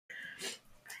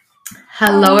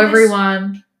Hello,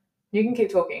 everyone. You can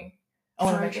keep talking. I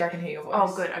want to make sure I can hear your voice.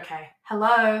 Oh, good. Okay.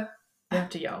 Hello. You have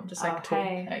to yell, just like talk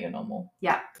at your normal.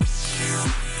 Yeah.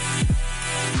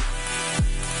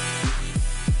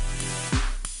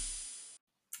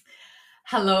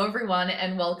 Hello, everyone,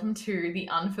 and welcome to the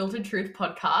Unfiltered Truth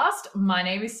podcast. My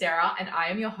name is Sarah, and I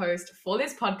am your host for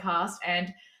this podcast.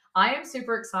 And I am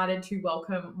super excited to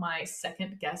welcome my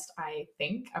second guest, I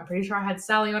think. I'm pretty sure I had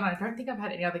Sally on. I don't think I've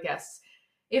had any other guests.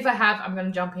 If I have, I'm going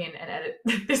to jump in and edit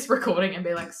this recording and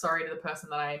be like, sorry to the person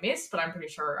that I missed, but I'm pretty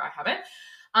sure I haven't.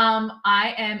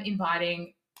 I am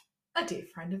inviting a dear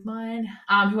friend of mine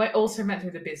who I also met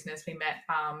through the business. We met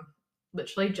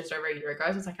literally just over a year ago.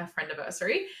 So it's like our friend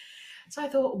anniversary. So I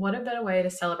thought, what a better way to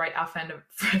celebrate our friend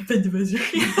anniversary.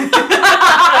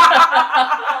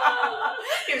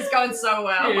 It was going so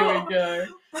well. Here we go.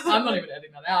 I'm not even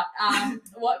editing that out.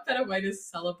 What better way to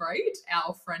celebrate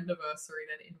our friend anniversary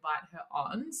than invite her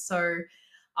on? So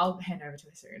I'll hand over to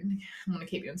her soon. I'm going to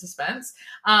keep you in suspense.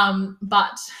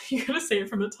 But you're going to see it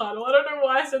from the title. I don't know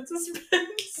why I said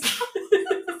suspense.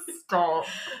 Stop.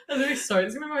 It's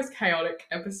going to be the most chaotic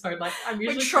episode. Like, I'm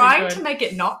usually We're trying to make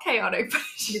it not chaotic.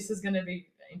 This is going to be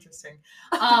interesting.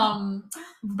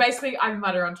 Basically, I've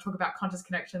invited her on to talk about conscious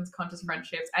connections, conscious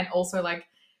friendships, and also, like,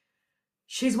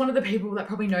 she's one of the people that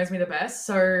probably knows me the best.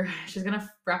 So she's going to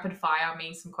rapid fire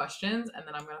me some questions, and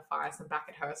then I'm going to fire some back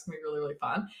at her. It's going to be really, really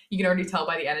fun. You can already tell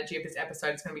by the energy of this episode.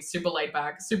 It's going to be super laid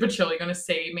back, super chill. You're going to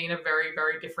see me in a very,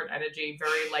 very different energy,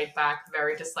 very laid back,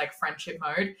 very just like friendship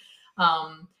mode.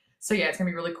 So yeah, it's going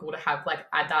to be really cool to have like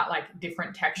add that like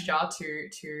different texture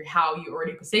to how you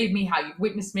already perceive me, how you've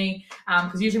witnessed me.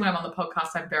 Because usually when I'm on the podcast,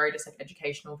 I'm very just like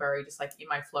educational, very just like in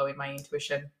my flow, in my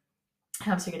intuition.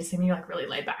 So you're going to see me like really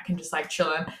laid back and just like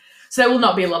chilling. So there will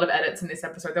not be a lot of edits in this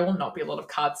episode. There will not be a lot of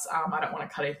cuts. I don't want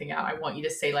to cut anything out. I want you to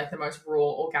see like the most raw,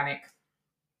 organic,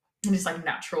 and just like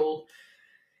natural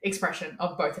expression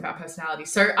of both of our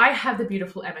personalities. So I have the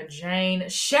beautiful Emma Jane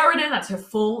Sheridan. That's her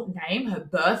full name, her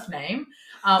birth name.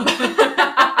 I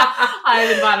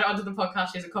have invited her onto the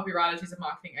podcast. She's a copywriter. She's a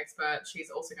marketing expert. She's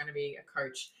also going to be a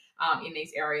coach in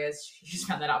these areas. She just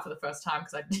found that out for the first time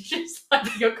because she's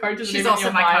like, your coach is She's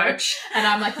also my coach. And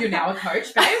I'm like, you're now a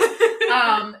coach, babe.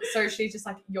 So she's just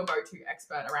like your go-to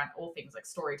expert around all things like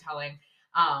storytelling.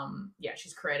 Yeah,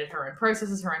 she's created her own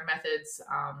processes, her own methods.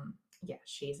 Yeah,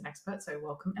 she's an expert. So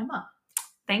welcome, Emma.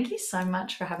 Thank you so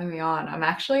much for having me on. I'm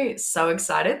actually so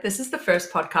excited. This is the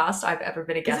first podcast I've ever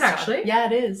been a guest on. Is it actually? Yeah,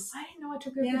 it is. I didn't know I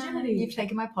took your virginity. You've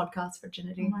taken my podcast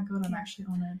virginity. Oh my God, I'm actually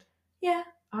honoured. Yeah.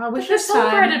 We should have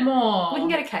celebrated more. We can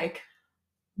get a cake.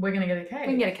 We're going to get a cake?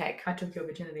 We can get a cake. I took your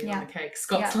virginity on a cake.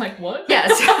 Scott's like, what?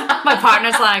 Yes. My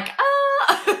partner's like,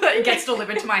 It gets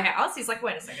delivered to my house. He's like,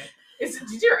 wait a second.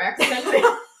 Did your ex send me?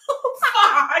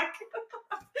 Fuck.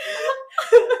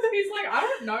 He's like, I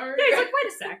don't know. Yeah, he's like,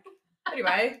 wait a sec.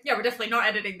 Anyway, yeah, we're definitely not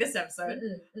editing this episode.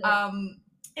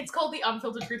 It's called the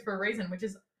Unfiltered Truth for a reason,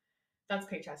 that's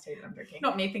peach iced tea that I'm drinking.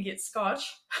 Not me thinking it's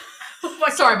scotch.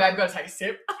 Like, sorry, babe, gotta take a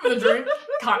sip of the drink.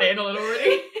 Can't handle it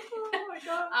already. Oh my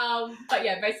God. But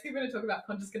yeah, basically we're going to talk about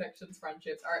conscious connections,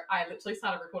 friendships. I literally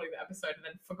started recording the episode and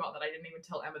then forgot that I didn't even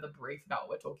tell Emma the brief about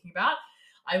what we're talking about.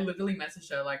 I literally messaged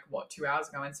her 2 hours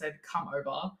ago and said, come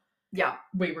over. Yeah.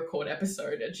 We record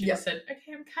episode. And she just said,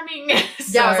 okay, I'm coming.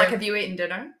 Yeah, I was like, have you eaten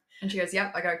dinner? And she goes,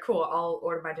 yep. I go, cool, I'll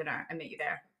order my dinner and meet you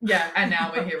there. Yeah, and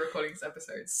now we're here recording this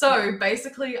episode. So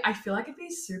basically, I feel like it'd be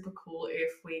super cool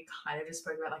if we kind of just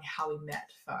spoke about like how we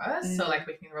met first. So like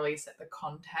we can really set the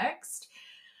context.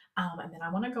 And then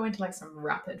I want to go into like some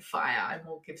rapid fire and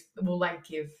we'll give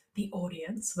the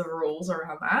audience the rules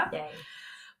around that. Yay.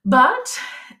 But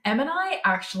Em and I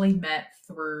actually met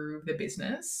through the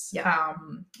business. Yeah.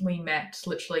 We met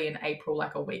literally in April,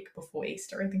 like a week before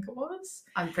Easter, I think it was.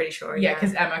 I'm pretty sure. Yeah,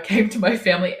 because Emma came to my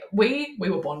family. We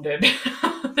were bonded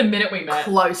the minute we met.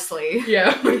 Closely.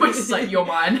 Yeah, we were just like, you're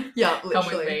mine. Yeah, literally.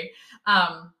 Come with me.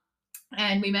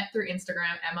 And we met through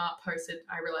Instagram. Emma posted,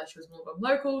 I realized she was more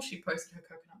local. She posted her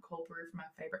coconut cold brew from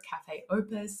our favorite cafe,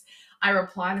 Opus. I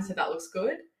replied and said, that looks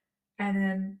good. And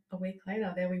then a week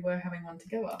later, there we were having one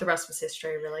together. The rest was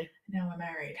history, really. Now we're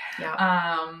married.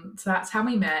 Yeah. So that's how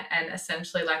we met. And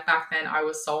essentially, like back then, I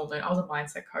was I was a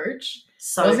mindset coach.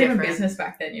 So it wasn't different. even business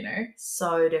back then, you know.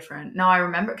 So different. No, I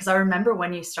remember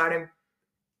when you started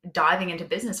diving into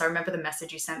business. I remember the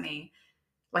message you sent me.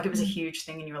 Like it was a huge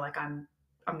thing, and you were like, "I'm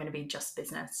going to be just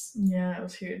business." Yeah, it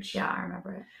was huge. Yeah, I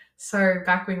remember it. So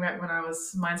back when I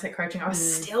was mindset coaching, I was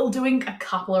still doing a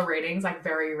couple of readings, like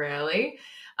very rarely.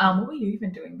 What were you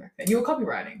even doing back then? You were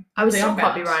copywriting. I was still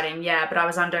copywriting, yeah, but I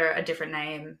was under a different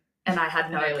name and I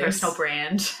had no alias. personal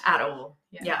brand at all.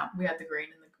 Yeah. We had the green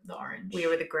The orange. We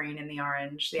were the green and the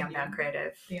orange, the Unbound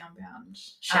Creative. The Unbound.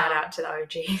 Shout out to the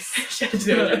OGs. Shout out to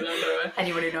the OGs.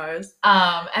 Anyone who knows.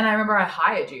 And I remember I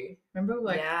hired you. Remember,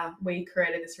 like, yeah. we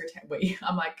created this retainer.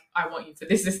 I'm like, I want you for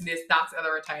this, this, and this. That's the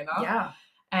other retainer. Yeah.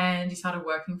 And you started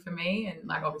working for me, and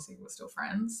like, obviously, we're still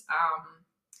friends.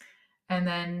 And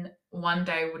then one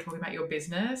day we were talking about your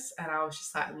business, and I was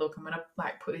just like, look, I'm gonna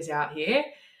like put this out here.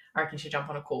 I reckon you should jump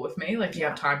on a call with me. Like, do you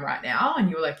have time right now? And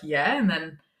you were like, yeah. And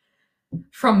then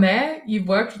from there, you've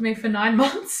worked with me for 9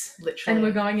 months. Literally. And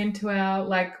we're going into our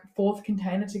like 4th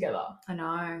container together. I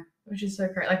know. Which is so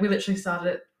great. Like, we literally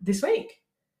started it this week.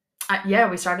 Yeah,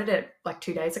 we started it like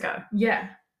 2 days ago. Yeah.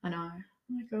 I know. Oh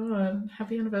my God.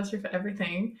 Happy anniversary for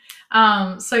everything.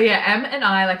 So yeah, Em and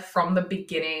I, like, from the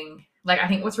beginning, like, I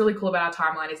think what's really cool about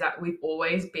our timeline is that we've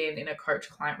always been in a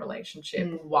coach-client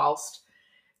relationship whilst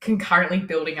concurrently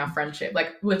building our friendship.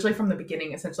 Like, literally from the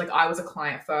beginning, essentially, like, I was a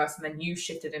client first and then you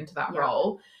shifted into that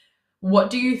role.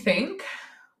 What do you think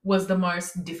was the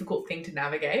most difficult thing to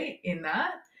navigate in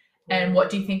that? And what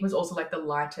do you think was also like the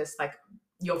lightest, like,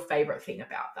 your favorite thing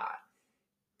about that?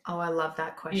 Oh, I love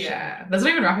that question. Yeah. That's not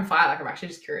even rapid fire. Like, I'm actually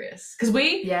just curious. Because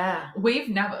we've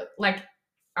never, like,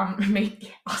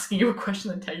 me asking you a question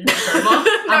and taking it over.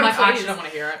 I'm like, I actually don't want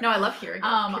to hear it. No, I love hearing it.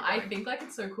 I think, like,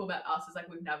 it's so cool about us is, like,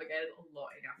 we've navigated a lot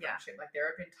in our friendship. Like, there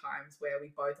have been times where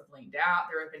we both have leaned out.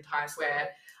 There have been times where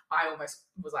I almost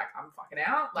was like, I'm fucking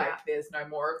out. Like, there's no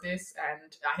more of this.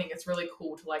 And I think it's really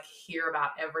cool to, like, hear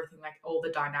about everything, like, all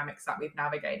the dynamics that we've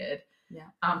navigated. Yeah.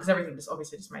 Because everything just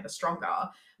obviously just made us stronger.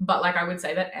 But, like, I would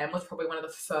say that Em was probably one of the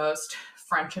first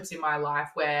friendships in my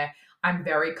life where I'm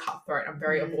very cutthroat. I'm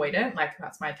very avoidant. Like,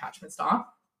 that's my attachment style.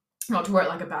 Not to wear it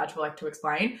like a badge, but like to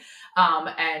explain.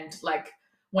 And like,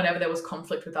 whenever there was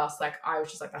conflict with us, like, I was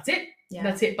just like, that's it. Yeah.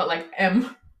 That's it. But like,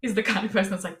 Em is the kind of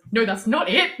person that's like, no, that's not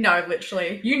it. No,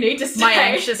 literally. You need to stay. My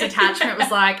anxious attachment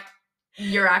was like,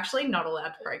 you're actually not allowed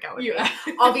to break up with me.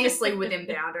 Obviously within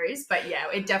boundaries, but yeah,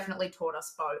 it definitely taught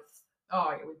us both.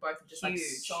 Oh, yeah, we both are just like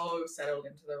so settled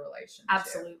into the relationship.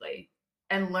 Absolutely.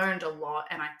 And learned a lot.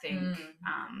 And I think,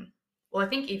 well, I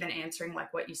think even answering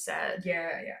like what you said.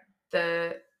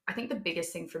 I think the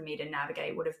biggest thing for me to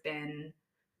navigate would have been,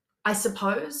 I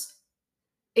suppose,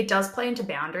 it does play into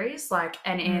boundaries, like,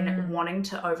 and in wanting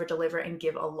to over deliver and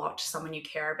give a lot to someone you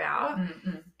care about.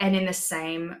 And in the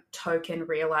same token,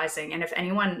 realizing, and if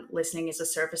anyone listening is a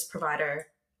service provider,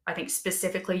 I think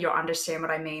specifically you'll understand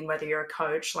what I mean, whether you're a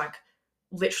coach, like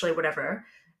literally whatever,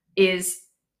 is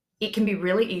it can be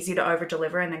really easy to over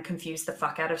deliver and then confuse the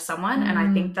fuck out of someone. And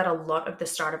I think that a lot of the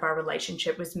start of our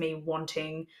relationship was me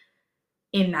wanting,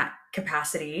 in that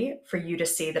capacity, for you to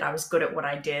see that I was good at what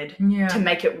I did to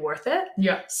make it worth it.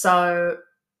 Yeah. So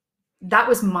that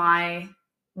was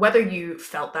whether you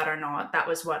felt that or not, that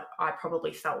was what I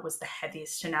probably felt was the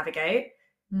heaviest to navigate.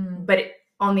 But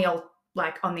on the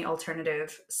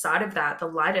alternative side of that, the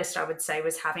lightest, I would say,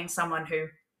 was having someone who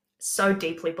so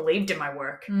deeply believed in my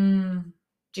work.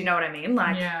 Do you know what I mean?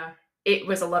 Like, it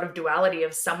was a lot of duality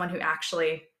of someone who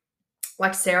actually,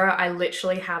 like Sarah, I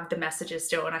literally have the messages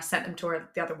still, and I sent them to her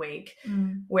the other week,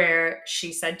 where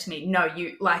she said to me, no,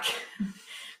 you, like,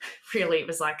 really, it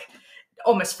was like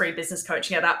almost free business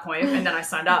coaching at that point, and then I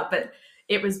signed up, but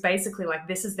it was basically like,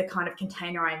 this is the kind of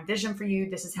container I envision for you.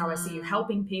 This is how I see you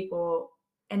helping people.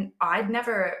 And I'd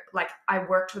never, like, I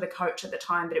worked with a coach at the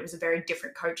time, but it was a very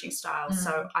different coaching style.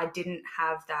 So I didn't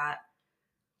have that.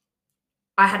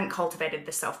 I hadn't cultivated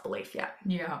the self-belief yet.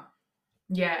 Yeah.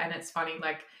 And it's funny,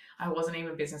 like, I wasn't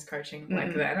even business coaching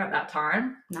like then at that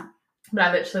time. No. But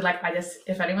I literally, like,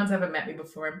 if anyone's ever met me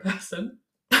before in person,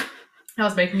 I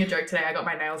was making a joke today. I got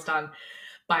my nails done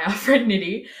by our friend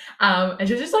Nidhi. And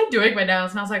she was just like doing my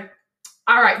nails. And I was like,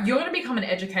 all right, you're going to become an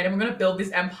educator. We're going to build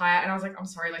this empire. And I was like, I'm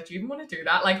sorry, like, do you even want to do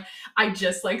that? Like, I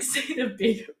just like see the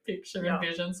big picture and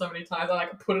vision so many times. I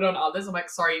like put it on others. I'm like,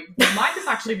 sorry, you might just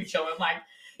actually be chilling. Like,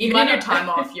 even in your time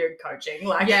off, you're coaching.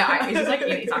 Like, it's just like,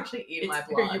 it's actually in my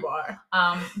blood. Who you are.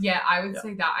 I would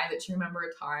say that I literally remember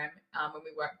a time when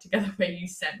we worked together where you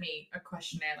sent me a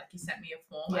questionnaire, like you sent me a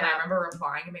form, and I remember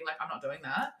replying and being like, I'm not doing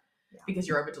that because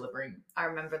you're over delivering. I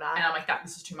remember that. And I'm like,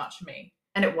 this is too much for me.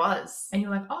 And it was. And you're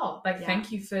like, oh, like,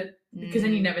 thank you for, because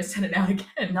then you never sent it out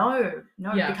again. No,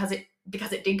 because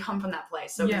it did come from that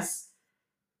place. So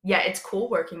it's cool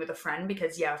working with a friend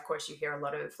because, of course you hear a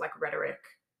lot of like rhetoric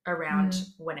around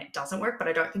when it doesn't work, but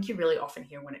I don't think you really often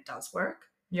hear when it does work.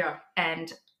 Yeah.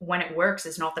 And when it works,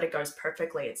 it's not that it goes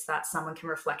perfectly. It's that someone can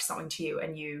reflect something to you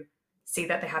and you see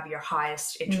that they have your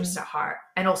highest interest at heart,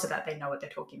 and also that they know what they're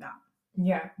talking about.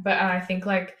 Yeah. But I think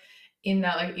like in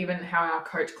that, like even how our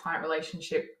coach client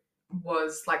relationship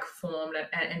was like formed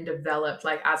and developed,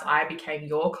 like as I became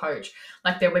your coach,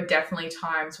 like there were definitely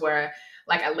times where,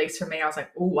 like, at least for me, I was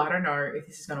like, oh, I don't know if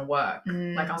this is going to work.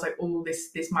 Like, I was like, oh,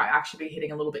 this might actually be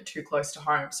hitting a little bit too close to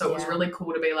home. So it was really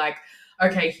cool to be like,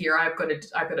 okay, here I've got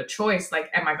a choice. Like,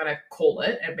 am I going to call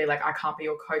it and be like, I can't be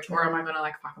your coach? Or am I going to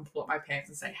like fucking pull up my pants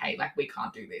and say, hey, like, we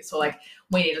can't do this? Or like,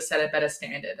 we need to set a better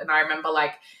standard. And I remember,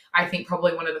 like, I think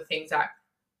probably one of the things that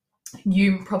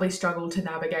you probably struggled to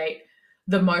navigate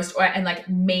the most, and like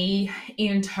me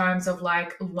in terms of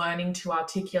like learning to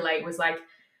articulate, was like,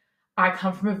 I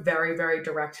come from a very, very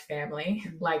direct family,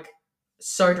 like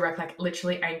so direct, like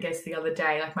literally Angus the other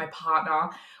day, like my partner,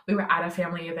 we were at a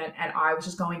family event and I was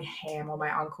just going ham on my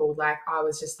uncle. Like I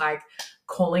was just like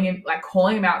calling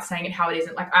him out, saying it how it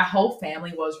isn't. Like our whole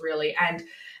family was really, and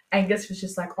Angus was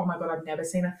just like, oh my God, I've never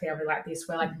seen a family like this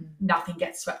where like nothing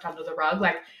gets swept under the rug.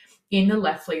 Like in the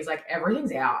Lefleys, like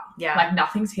everything's out. Yeah. Like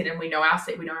nothing's hidden. We know our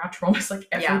traumas, like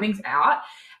everything's out.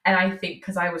 And I think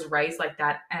because I was raised like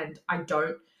that, and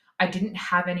I didn't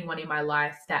have anyone in my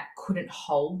life that couldn't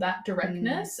hold that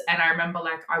directness. And I remember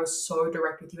like I was so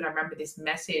direct with you, and I remember this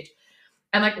message,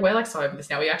 and like we're like so over this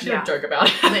now. We actually like, joke about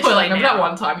it. We're like, remember that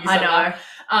one time you said that?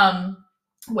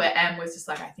 Where Em was just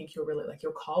like, I think you're really like,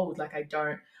 you're cold. Like I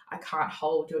can't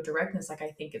hold your directness. Like I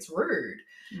think it's rude.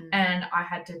 And I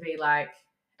had to be like,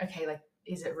 okay, like,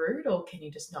 is it rude, or can you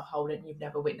just not hold it and you've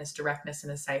never witnessed directness in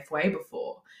a safe way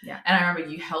before? Yeah. And I remember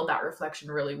you held that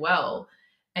reflection really well.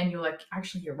 And you're like,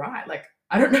 actually, you're right. Like,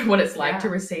 I don't know what it's like to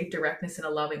receive directness in a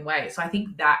loving way. So I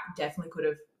think that definitely could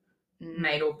have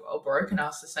made or broken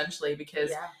us, essentially,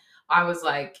 because I was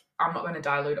like, I'm not going to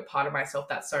dilute a part of myself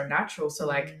that's so natural. So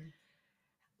like,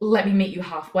 let me meet you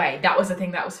halfway. That was the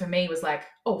thing that was for me, was like,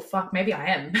 oh, fuck, maybe I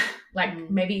am.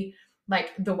 Like maybe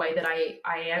like the way that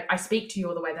I speak to you,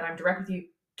 or the way that I'm direct with you,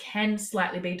 can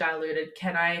slightly be diluted.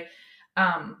 Can I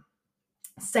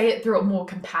say it through a more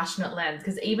compassionate lens?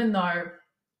 Because even though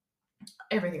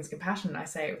everything's compassionate, I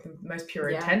say it with the most pure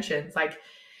intentions, like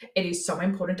it is so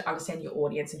important to understand your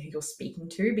audience and who you're speaking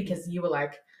to, because you were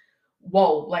like,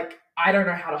 whoa, like I don't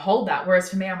know how to hold that. Whereas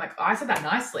for me, I'm like, oh, I said that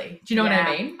nicely. Do you know what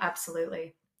I mean?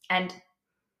 Absolutely. And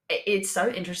it's so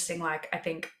interesting. Like I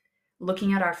think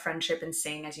looking at our friendship and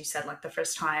seeing, as you said, like the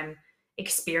first time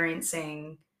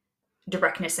experiencing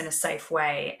directness in a safe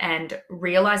way, and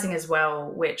realizing as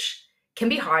well, which can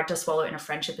be hard to swallow in a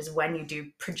friendship, is when you do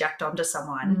project onto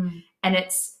someone. And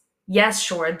it's, yes,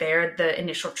 sure, they're the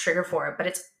initial trigger for it, but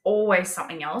it's always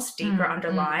something else deeper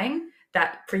underlying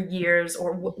that for years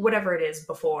or whatever it is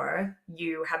before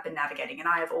you have been navigating. And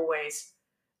I have always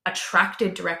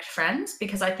attracted direct friends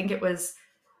because I think it was,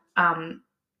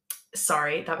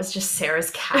 sorry, that was just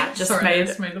Sarah's cat just made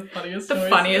the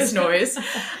funniest noise.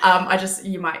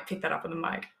 You might pick that up on the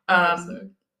mic.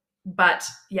 But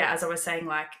yeah, as I was saying,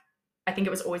 like, I think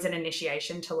it was always an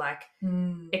initiation to like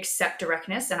accept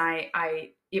directness, and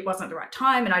it wasn't the right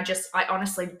time, and I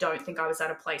honestly don't think I was at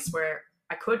a place where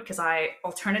I could, because I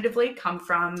alternatively come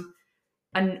from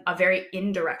a very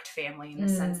indirect family, in the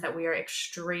sense that we are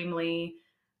extremely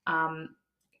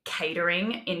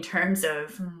catering in terms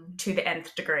of to the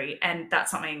nth degree, and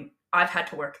that's something I've had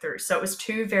to work through. So it was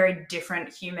two very different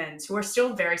humans who are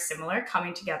still very similar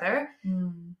coming together.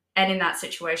 And in that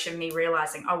situation, me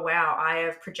realizing, oh, wow, I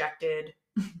have projected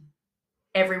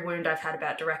every wound I've had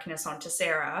about directness onto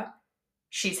Sarah.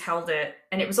 She's held it.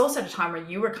 And it was also at a time where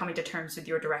you were coming to terms with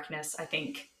your directness, I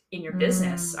think, in your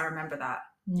business. I remember that.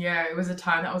 Yeah, it was a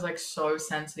time that was like so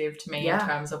sensitive to me in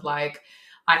terms of like,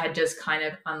 I had just kind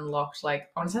of unlocked, like,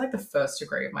 I want to say like the first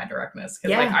degree of my directness,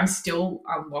 because like I'm still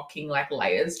unlocking like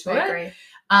layers to it. Agree.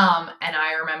 And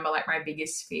I remember like my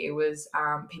biggest fear was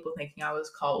people thinking I was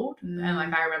cold. And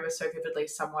like I remember so vividly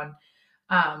someone,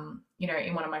 you know,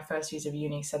 in one of my first years of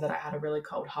uni said that I had a really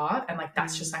cold heart, and like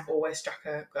that's just like always struck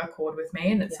a chord with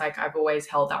me, and it's like I've always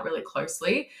held that really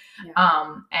closely.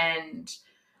 And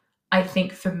I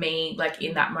think for me, like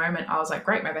in that moment, I was like,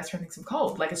 great, my best friend thinks I'm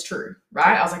cold. Like it's true,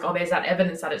 right? I was like, oh, there's that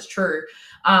evidence that it's true.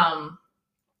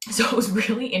 So it was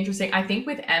really interesting. I think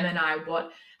with Em and I,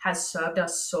 what has served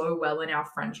us so well in our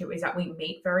friendship is that we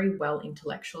meet very well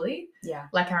intellectually. Yeah.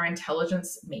 Like our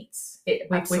intelligence meets.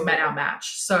 We've met our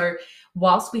match. So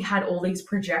whilst we had all these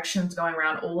projections going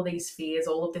around, all of these fears,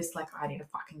 all of this, like, I need to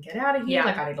fucking get out of here.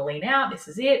 Like I need to lean out. This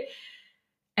is it.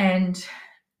 And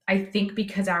I think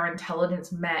because our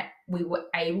intelligence met, we were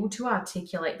able to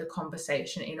articulate the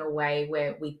conversation in a way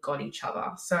where we got each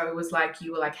other. So it was like,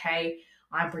 you were like, hey,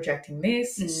 I'm projecting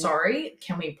this. Sorry,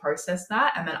 can we process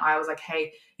that? And then I was like,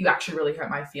 hey, you actually really hurt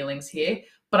my feelings here.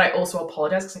 But I also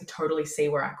apologize because I totally see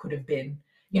where I could have been,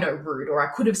 you know, rude, or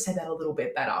I could have said that a little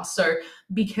bit better. So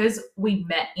because we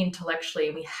met intellectually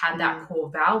and we had that core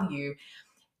value,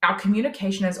 our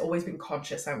communication has always been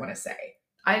conscious, I want to say.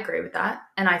 I agree with that.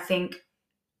 And I think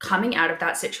coming out of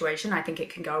that situation, I think it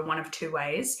can go one of two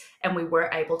ways. And we were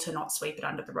able to not sweep it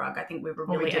under the rug. I think we were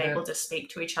really able to speak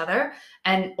to each other,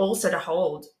 and also to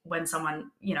hold when someone,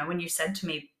 you know, when you said to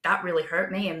me, that really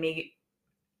hurt me, and me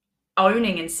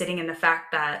owning and sitting in the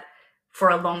fact that for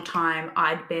a long time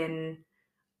I'd been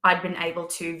able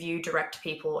to view direct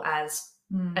people as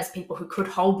people who could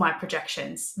hold my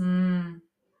projections,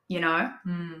 you know?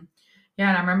 Yeah.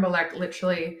 And I remember like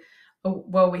literally,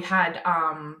 well, we had,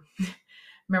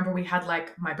 remember we had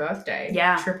like my birthday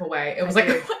trip away. It was like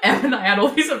Em and I had all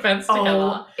these events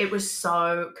together. It was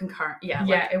so concurrent. Yeah.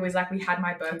 Yeah. It was like we had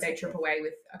my birthday trip away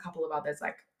with a couple of others,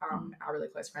 like our really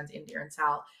close friends, India and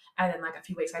Sal. And then like a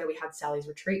few weeks later we had Sally's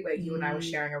retreat where you and I were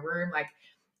sharing a room, like,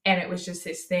 and it was just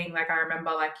this thing. Like I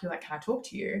remember like you're like, can I talk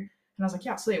to you? And I was like,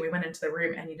 yeah, absolutely. We went into the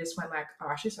room and you just went like, oh,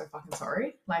 I'm actually so fucking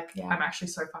sorry. Like, I'm actually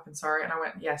so fucking sorry. And I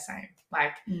went, yeah, same.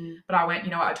 Like, but I went, you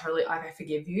know what? I totally, like, I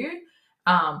forgive you.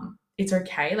 It's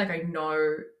okay. Like, I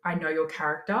know your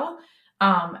character.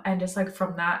 And just like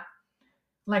from that,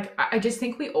 like, I just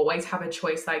think we always have a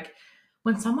choice. Like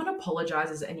when someone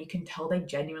apologizes and you can tell they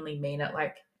genuinely mean it,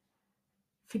 like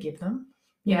forgive them,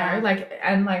 you know, like,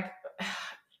 and like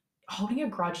holding a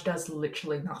grudge does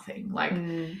literally nothing. Like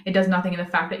it does nothing. And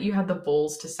the fact that you had the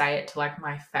balls to say it to like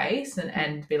my face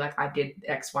and be like, I did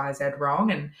X, Y, Z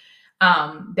wrong. And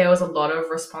there was a lot of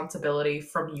responsibility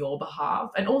from your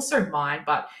behalf and also mine,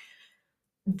 but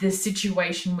the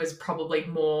situation was probably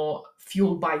more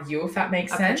fueled by you, if that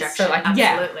makes sense. Projection. So like,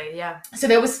 absolutely, yeah. So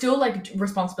there was still like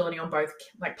responsibility on both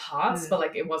like parts, but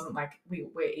like it wasn't like we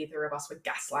either of us were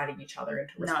gaslighting each other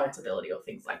into responsibility or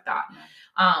things like that.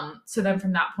 No. So then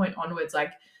from that point onwards,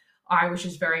 like I was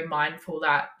just very mindful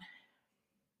that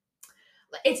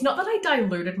it's not that I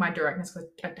diluted my directness, because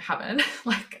I haven't.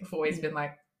 Like I've always been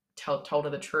like told her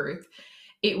the truth.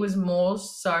 It was more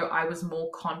so I was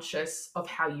more conscious of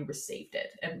how you received it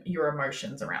and your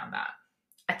emotions around that.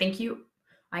 I think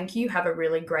you have a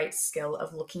really great skill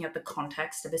of looking at the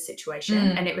context of a situation.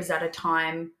 And it was at a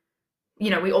time, you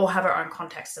know, we all have our own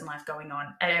context in life going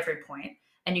on at every point,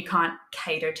 and you can't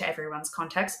cater to everyone's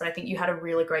context. But I think you had a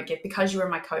really great gift, because you were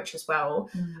my coach as well,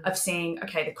 of seeing,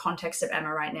 okay, the context of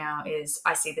Emma right now is,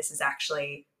 I see this as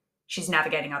actually, she's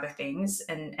navigating other things,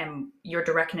 and your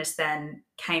directness then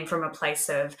came from a place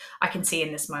of, I can see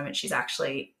in this moment she's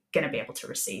actually going to be able to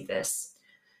receive this.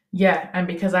 Yeah, and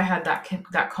because I had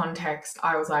that context,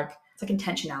 I was like, it's like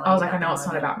intentionality. I was like, I know it's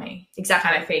not about me,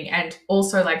 exactly, kind of thing. And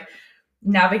also like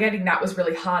navigating that was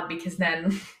really hard, because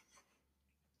then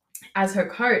as her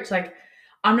coach, like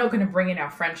I'm not going to bring in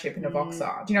our friendship in a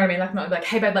Voxer. Do you know what I mean? Like, not like,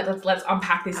 hey babe, like let's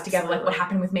unpack this together. Like what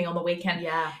happened with me on the weekend.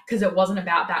 Yeah. Because it wasn't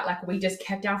about that. Like we just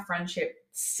kept our friendship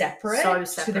separate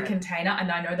to the container.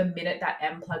 And I know the minute that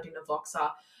Em plugged in a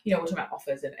Voxer, you know, we're talking about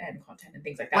offers and content and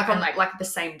things like that. Like on like the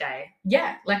same day.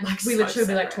 Yeah. Like we literally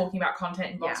be like talking about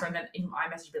content in Voxer, and then in my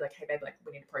message be like, hey babe, like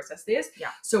we need to process this.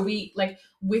 Yeah. So we like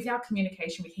with our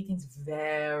communication, we keep things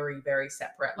very, very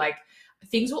separate. Like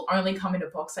things will only come into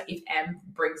Voxer if Em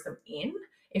brings them in.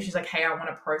 If she's like, hey, I want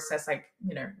to process, like,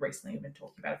 you know, recently we've been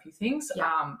talking about a few things, which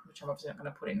I'm obviously not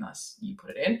going to put in unless you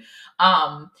put it in.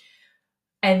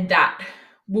 And that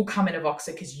will come in a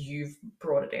Voxer because you've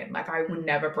brought it in. Like I would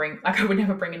never bring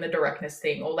in the directness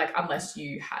thing, or like unless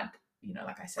you had, you know,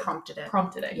 like I said, prompted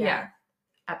it. Yeah.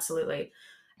 Absolutely.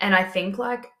 And I think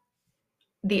like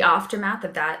the aftermath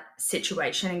of that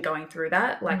situation and going through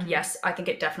that, like, yes, I think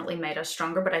it definitely made us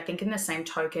stronger. But I think in the same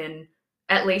token,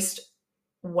 at least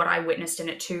what I witnessed in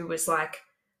it too was like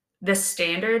the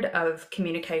standard of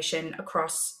communication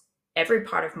across every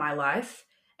part of my life.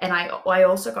 And I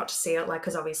also got to see it, like,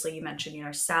 because obviously you mentioned, you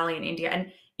know, Sally and India,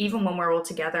 and even when we're all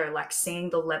together, like seeing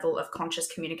the level of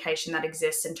conscious communication that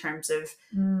exists in terms of,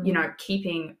 you know,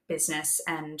 keeping business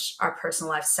and our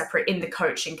personal lives separate in the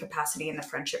coaching capacity and the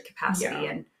friendship capacity.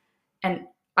 Yeah. And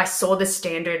I saw the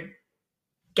standard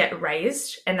get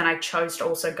raised, and then I chose to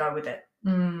also go with it.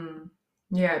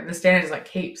 Yeah, the standard is like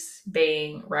keeps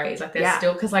being raised. Like there's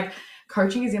still, because like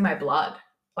coaching is in my blood.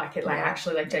 Like it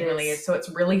actually like genuinely is. So it's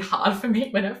really hard for me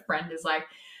when a friend is like,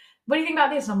 what do you think about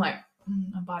this? And I'm like,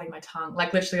 I'm biting my tongue.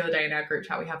 Like literally the other day in our group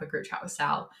chat, we have a group chat with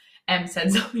Sal, and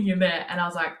said something in there, and I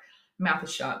was like, mouth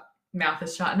is shut.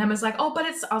 And Emma's like, oh, but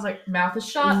it's, I was like, mouth is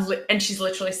shut. And she's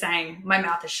literally saying, my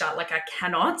mouth is shut. Like I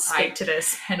cannot speak to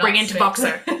this. Bring into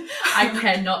Voxer. I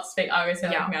cannot speak. I always say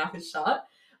like mouth is shut.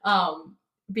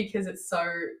 Because it's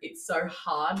so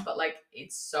hard, but like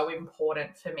it's so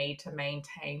important for me to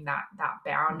maintain that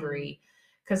boundary,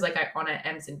 because like I honor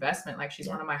Em's investment. Like she's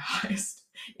one of my highest,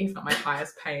 if not my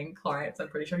highest paying clients. I'm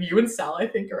pretty sure you and Sal, I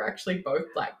think, are actually both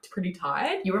like pretty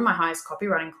tied. You were my highest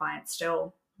copywriting client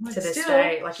still. To this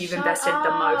day, like you've invested the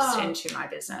most into my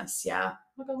business. Yeah. Oh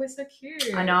my God, we're so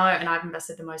cute. I know, and I've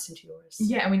invested the most into yours.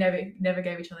 Yeah, and we never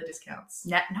gave each other discounts.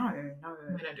 No.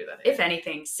 We don't do that. If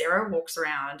anything, Sarah walks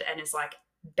around and is like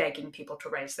begging people to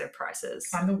raise their prices.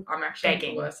 I'm actually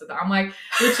begging. The worst of that. I'm like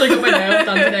literally got my nails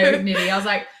done today with Nidhi. I was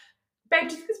like, babe,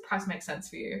 do you think this price makes sense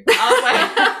for you?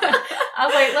 I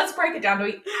was like, let's break it down. Do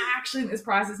we actually think this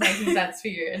price is making sense for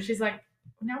you? And she's like,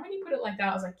 now when you put it like that,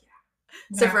 I was like, yeah.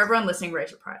 So for everyone listening,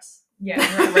 raise your price. Yeah,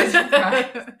 raise your price.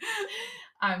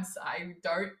 I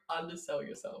don't undersell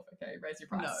yourself. Okay, raise your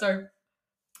price. No. So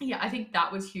yeah, I think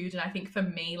that was huge. And I think for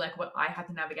me, like what I had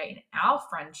to navigate in our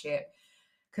friendship,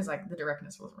 because like the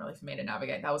directness wasn't really for me to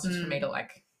navigate. That was just for me to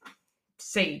like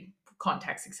see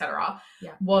context, etc.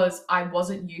 Yeah. Was I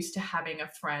wasn't used to having a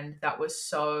friend that was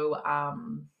so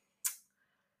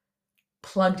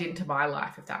plugged into my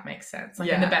life, if that makes sense, like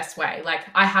in the best way. Like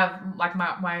I have like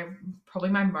my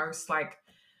probably my most like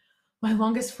my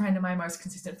longest friend and my most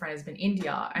consistent friend has been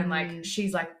India, and like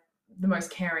she's like the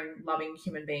most caring, loving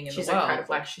human being in the world. Incredible.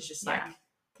 Like she's just like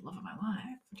the love of my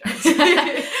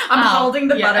life. I'm holding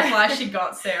the butterfly she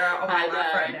got, Sarah, on my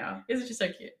lap right now. Isn't she so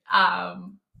cute?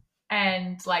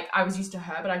 And like I was used to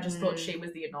her, but I just thought she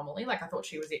was the anomaly. Like I thought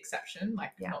she was the exception,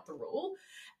 like not the rule.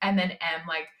 And then Em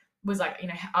like was like, you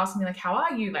know, asking me like, how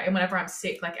are you? Like, and whenever I'm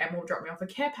sick, like Em will drop me off a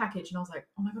care package. And I was like,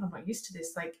 oh my God, I'm not used to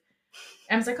this. Like,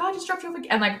 Em's like, oh, I just dropped you off.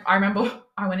 And like, I remember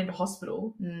I went into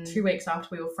hospital 2 weeks after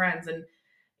we were friends. And,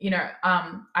 you know,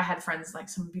 I had friends, like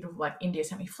some beautiful, like India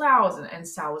sent me flowers, and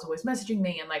Sal was always messaging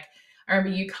me. And like, I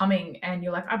remember you coming and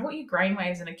you're like, I bought you grain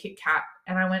waves and a Kit Kat.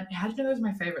 And I went, how did you know those were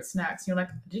my favorite snacks? And you're like,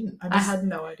 I didn't. I had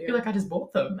no idea. You're like, I just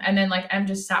bought them. And then like Em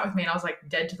just sat with me and I was like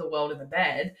dead to the world in the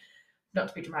bed. Not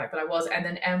to be dramatic, but I was. And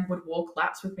then Em would walk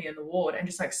laps with me in the ward and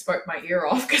just like spoke my ear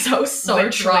off because I was so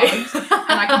drugged. And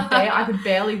I could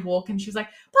barely walk. And she was like,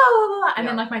 blah, blah, blah. And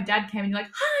then like my dad came and you're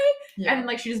like, hi. Yeah. And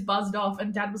like she just buzzed off.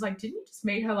 And Dad was like, didn't you just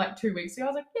meet her like 2 weeks ago? I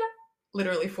was like, yeah.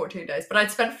 Literally 14 days. But I'd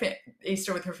spent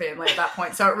Easter with her family at that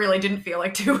point. So it really didn't feel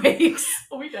like 2 weeks.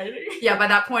 Are we dating? Yeah, by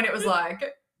that point it was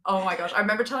like, oh my gosh. I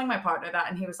remember telling my partner that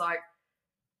and he was like,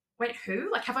 wait,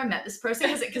 who? Like, have I met this person?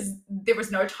 Is it because there was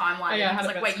no timeline? Yeah, I was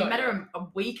like, wait, you met her a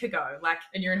week ago. Like,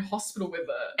 and you're in hospital with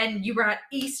her. And you were at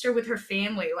Easter with her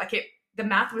family. Like, the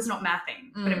math was not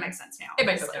mathing, but it makes sense now. It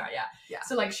makes sense now, yeah.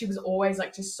 So, like, she was always,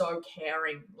 like, just so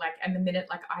caring. Like, and the minute,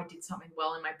 like, I did something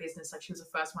well in my business, like, she was the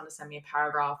first one to send me a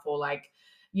paragraph or, like,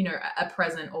 you know, a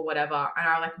present or whatever. And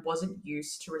I, like, wasn't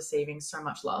used to receiving so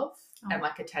much love. And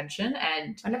like attention,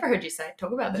 and I never heard you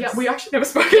talk about this. Yeah, we actually never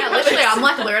spoke. Yeah, literally, I'm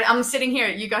like learning. I'm sitting here.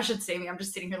 You guys should see me. I'm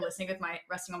just sitting here listening with my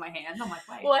resting on my hand. I'm like,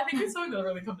 wait. Well, I think it's something that I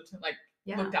really come to like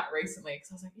looked at recently because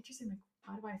I was like, interesting. Like,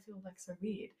 why do I feel like so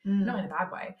weird? Not in a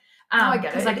bad way. I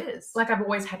get it. Like, it is. Like I've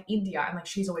always had India, and like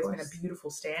she's always been a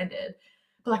beautiful standard.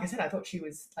 But like I said, I thought she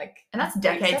was like, and that's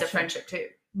decades of friendship too.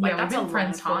 Like that's we've been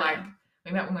friends for like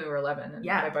we met when we were 11, and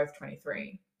we're both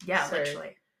 23. Yeah, so,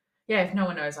 literally. Yeah, if no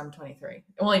one knows, I'm 23.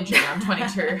 Well, in June, I'm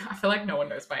 22. I feel like no one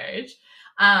knows my age.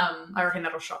 I reckon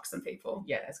that'll shock some people.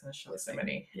 Yeah, it's going to shock so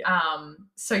many. Yeah.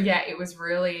 So, yeah, it was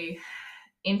really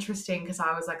interesting because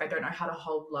I was like, I don't know how to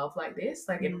hold love like this,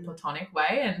 like in a platonic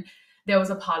way. And there was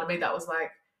a part of me that was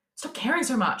like, stop caring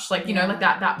so much. Like, you know, like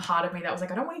that part of me that was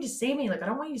like, I don't want you to see me. Like, I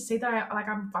don't want you to see that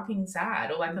I'm fucking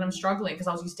sad or like that I'm struggling because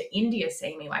I was used to India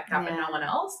seeing me like that, but no one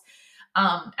else.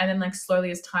 And then like slowly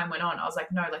as time went on, I was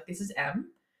like, no, like this is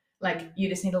Em. Like, you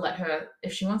just need to let her,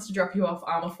 if she wants to drop you off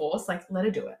Armour Force, like, let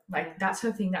her do it. Like, that's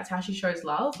her thing. That's how she shows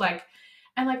love. Like,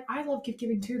 and, like, I love gift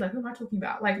giving too. Like, who am I talking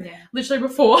about? Like, literally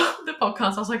before the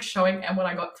podcast, I was, like, showing Em what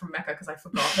I got from Mecca because I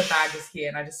forgot the bag was here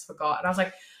and I just forgot. And I was,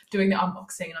 like, doing the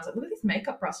unboxing and I was like, look at these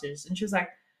makeup brushes. And she was like,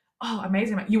 oh,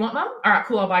 amazing. I'm like, you want them? All right,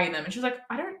 cool. I'll buy you them. And she was like,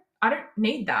 I don't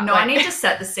need that. No, like, I need to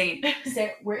set the scene. So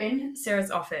we're in Sarah's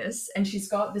office and she's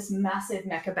got this massive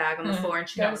Mecca bag on the floor and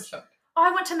she goes, oh,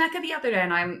 I went to Mecca the other day,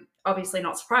 and I'm obviously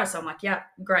not surprised. So I'm like, yeah,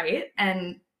 great.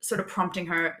 And sort of prompting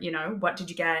her, you know, what did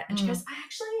you get? And she goes,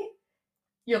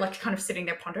 you're like kind of sitting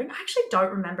there pondering, I actually don't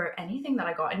remember anything that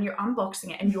I got. And you're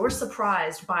unboxing it and you're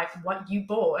surprised by what you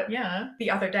bought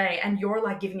the other day. And you're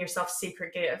like giving yourself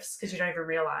secret gifts because you don't even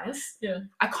realize. Yeah.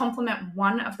 I compliment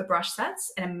one of the brush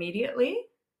sets and immediately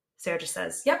Sarah just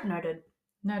says, yep, noted.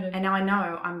 And now I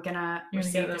know I'm going to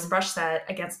receive this brush set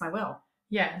against my will.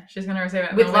 Yeah, she's going to receive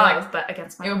it. With love, like, but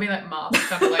against my will. It will be like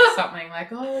masked under like something like,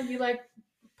 oh, you like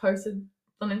posted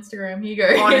on Instagram. Here you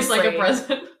go. Honestly, Here's like a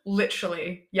present.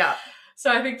 Literally. Yeah.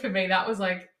 So I think for me, that was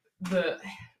like the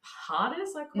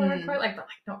hardest, like quote unquote, like, but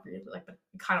like not really, like, but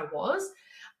it kind of was.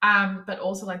 But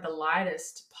also like the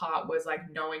lightest part was like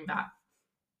knowing that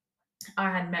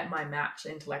I had met my match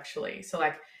intellectually. So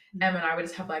like Em and I would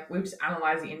just have like, we would just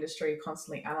analyze the industry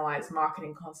constantly, analyze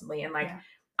marketing constantly, and like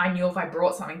I knew if I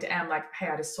brought something to Em, like, hey,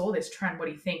 I just saw this trend, what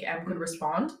do you think? Em could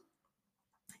respond,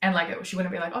 and like she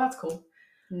wouldn't be like, oh, that's cool.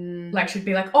 Like she'd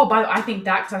be like, oh, by the way, I think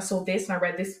that because I saw this and I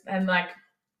read this, and like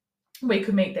we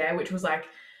could meet there, which was like,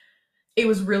 it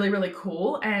was really, really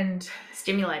cool and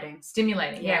stimulating.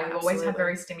 Yeah, we've always had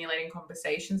very stimulating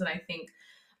conversations, and I think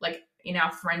like in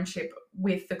our friendship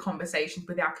with the conversations,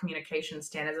 with our communication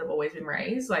standards have always been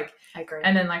raised. Like, I agree.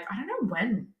 And then like I don't know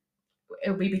when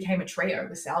we became a trio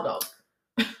with Sal Dog.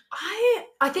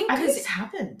 I think because it's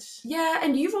happened. Yeah,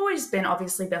 and you've always been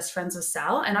obviously best friends with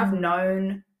Sal, and I've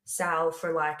known Sal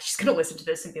for like, she's gonna listen to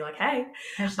this and be like, hey,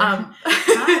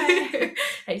 hi.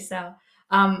 Hey Sal.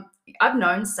 I've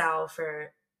known Sal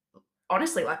for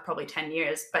honestly like probably 10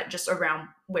 years, but just around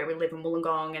where we live in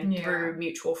Wollongong and through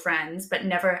mutual friends, but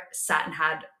never sat and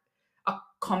had a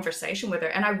conversation with her.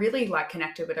 And I really like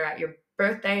connected with her at your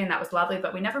birthday, and that was lovely,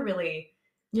 but we never really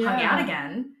hung out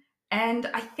again. And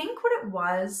I think what it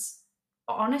was,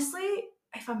 honestly,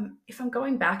 if I'm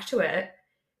going back to it,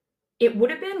 it would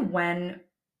have been when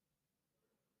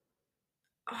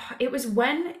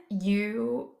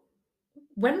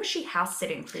when was she house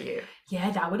sitting for you?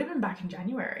 Yeah, that would have been back in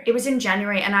January. It was in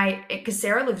January, and because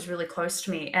Sarah lives really close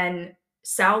to me, and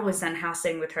Sal was then house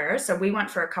sitting with her, so we went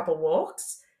for a couple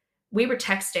walks. We were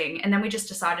texting, and then we just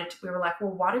decided, we were like,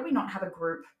 well, why do we not have a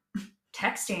group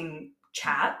texting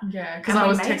chat? Yeah, because I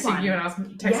was texting you and I was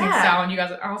texting Sal, and you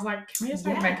guys, I was like, can we just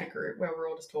make a group where we're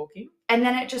all just talking? And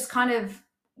then it just kind of,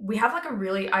 we have like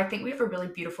I think we have a really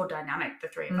beautiful dynamic, the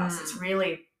three of us. It's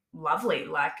really lovely.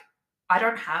 Like, I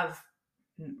don't have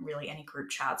really any group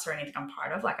chats or anything I'm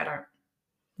part of. Like, I don't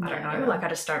know. Like, I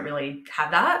just don't really have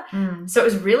that. So it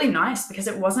was really nice because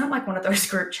it wasn't like one of those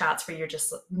group chats where you're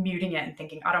just muting it and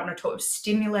thinking, I don't want to talk. It was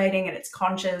stimulating, and it's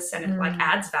conscious, and it like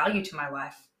adds value to my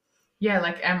life. Yeah,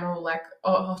 like Emma will like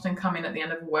often come in at the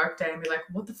end of a work day and be like,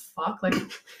 what the fuck? Like,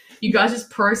 you guys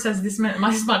just process this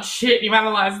much shit. You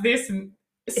analyze this, and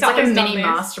it's like a mini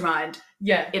mastermind.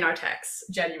 Yeah. In our texts.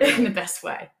 Genuinely. In the best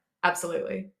way.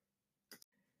 Absolutely.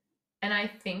 And I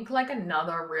think like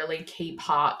another really key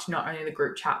part to not only the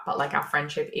group chat, but like our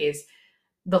friendship is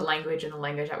the language and the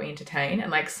language that we entertain.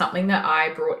 And like something that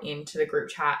I brought into the group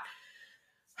chat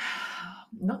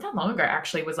not that long ago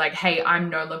actually was like, hey, I'm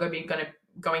no longer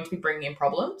going to be bringing in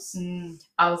problems.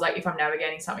 I was like, if I'm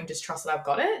navigating something, just trust that I've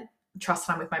got it. Trust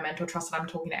that I'm with my mentor. Trust that I'm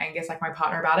talking to Angus, like my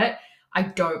partner, about it. I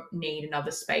don't need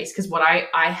another space, because what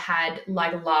I had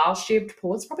like last year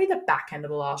towards probably the back end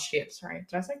of the last year. Sorry,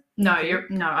 did I say? No,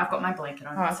 I've got my blanket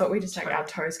on. Oh, I thought we just like our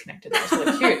toes connected. That was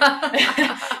really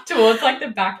cute. Towards like the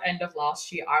back end of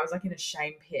last year, I was like in a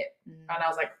shame pit, and I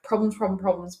was like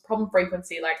problem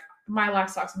frequency. Like, my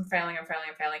life sucks. I'm failing.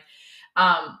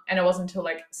 And it wasn't until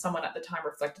like someone at the time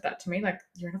reflected that to me, like,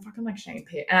 you're in a fucking like shame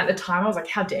pit. And at the time I was like,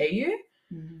 how dare you?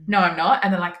 No, I'm not.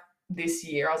 And then like this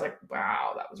year I was like,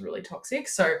 wow, that was really toxic.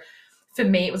 So for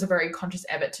me, it was a very conscious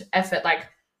effort. Like,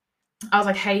 I was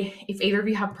like, hey, if either of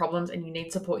you have problems and you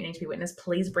need support, you need to be witnessed,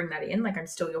 please bring that in. Like, I'm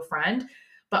still your friend,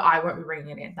 but I won't be bringing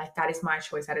it in. Like, that is my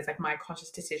choice. That is like my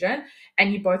conscious decision.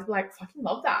 And you both were like, fucking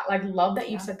love that. Like, love that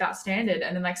you've set that standard.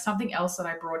 And then like something else that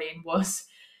I brought in was,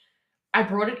 I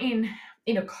brought it in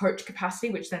a coach capacity,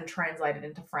 which then translated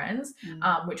into friends,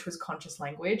 which was conscious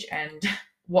language and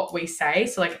what we say.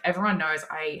 So like everyone knows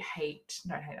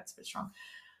that's a bit strong.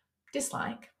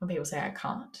 Dislike when people say I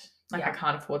can't. Like, I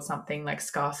can't afford something, like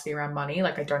scarcity around money.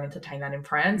 Like, I don't entertain that in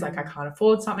friends. Like, I can't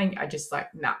afford something. I just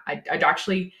like, nah, I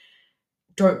actually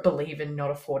don't believe in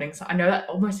not affording. So I know that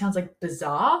almost sounds like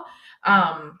bizarre.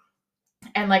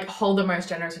 And like hold the most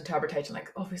generous interpretation.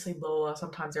 Like, obviously, blah,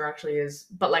 sometimes there actually is,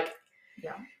 but like,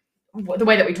 the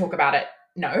way that we talk about it,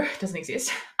 no, it doesn't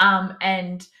exist.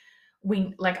 And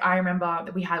we, like, I remember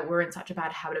that we're in such a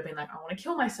bad habit of being like, I want to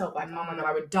kill myself. Like, oh my God,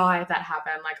 I would die if that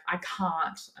happened. Like, I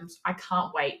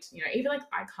can't wait. You know, even like,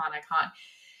 I can't.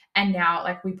 And now,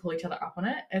 like, we pull each other up on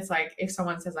it. It's like, if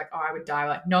someone says like, oh, I would die, we're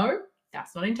like, no,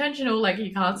 that's not intentional. Like,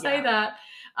 you can't say that.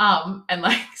 And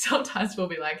like, sometimes we'll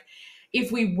be like,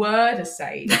 if we were to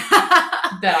say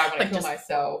that I want to kill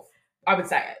myself, I would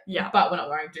say it. Yeah. But we're not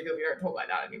going to, because we don't talk like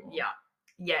that anymore. Yeah.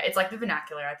 Yeah. It's like the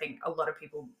vernacular. I think a lot of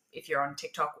people, if you're on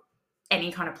TikTok,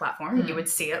 any kind of platform, you would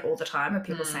see it all the time of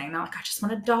people saying that, like, I just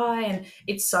want to die. And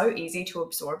it's so easy to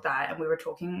absorb that. And we were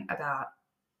talking about,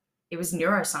 it was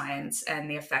neuroscience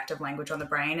and the effect of language on the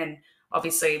brain. And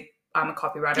obviously I'm a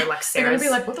copywriter, like Sarah's. They're going to be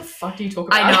like, what the fuck do you talk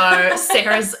about? I know.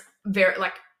 Sarah's very,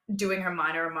 like, doing her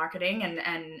minor in marketing,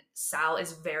 and Sal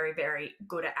is very, very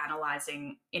good at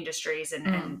analyzing industries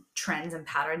and trends and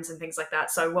patterns and things like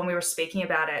that. So when we were speaking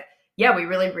about it, yeah, we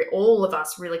really, all of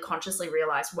us really consciously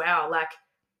realized, wow, like,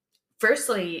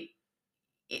 firstly,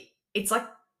 it's like,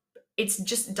 it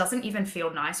just doesn't even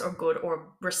feel nice or good or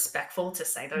respectful to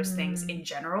say those things in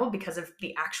general because of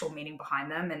the actual meaning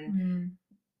behind them and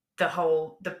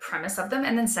the premise of them.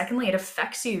 And then secondly, it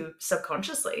affects you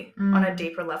subconsciously on a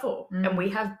deeper level. And we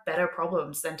have better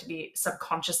problems than to be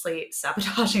subconsciously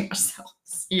sabotaging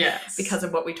ourselves. Yes. Because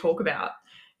of what we talk about.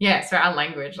 Yeah. So our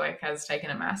language like has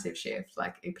taken a massive shift,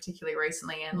 like particularly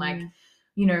recently. And like,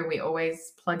 you know, we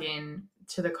always plug in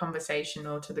to the conversation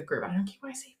or to the group. I don't know why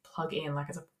I say plug in like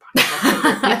as a you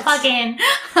plug in.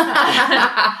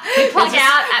 We plug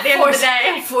out at the end of the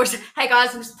day. Hey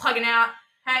guys, I'm just plugging out.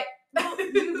 Hey.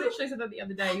 You literally said that the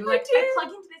other day. You were like, I plug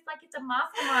into this like it's a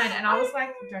mastermind. And I was like,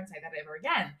 don't say that ever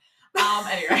again.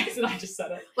 Anyways, and I just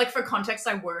said it. Like, for context,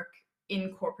 I work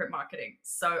in corporate marketing.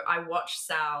 So I watch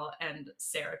Sal and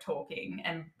Sarah talking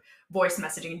and voice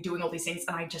messaging and doing all these things.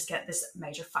 And I just get this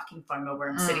major fucking FOMO where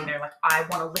I'm sitting there like, I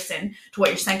want to listen to what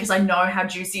you're saying because I know how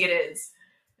juicy it is.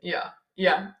 Yeah.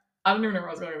 Yeah. I don't even know where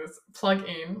I was going with this. Plug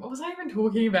in. What was I even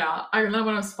talking about? I remember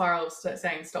when I was spiral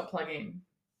saying stop plugging.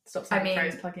 Stop saying the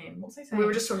phrase plug in. What was I saying? We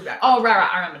were just talking about. Oh, right.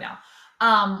 I remember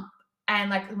now. And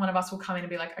like one of us will come in and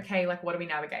be like, okay, like what are we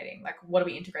navigating? Like what are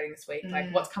we integrating this week?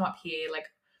 Like what's come up here? Like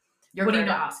what are you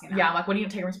not asking? Yeah, like what are you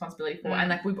taking responsibility for? And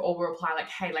like we've all reply like,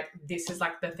 hey, like this is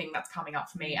like the thing that's coming up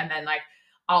for me. And then like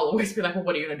I'll always be like, well,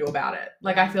 what are you gonna do about it?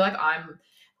 Like I feel like I'm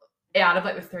out of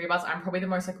like the three of us, I'm probably the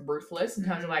most like ruthless in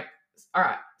terms of like, all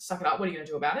right, suck it up. What are you gonna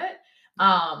do about it?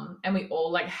 And we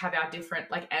all like have our different,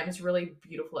 like Em's really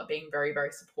beautiful at being very,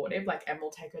 very supportive. Like Em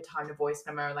will take her time to voice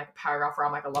memo, like a paragraph where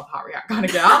I'm like a love heart react kind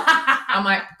of girl. I'm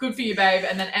like, good for you, babe.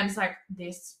 And then Em's like,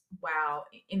 this, wow,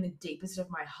 in the deepest of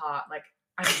my heart, like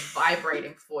I'm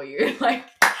vibrating for you. Like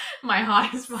my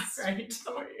heart is vibrating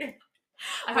for you.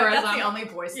 I hope that's the only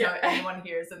voice note anyone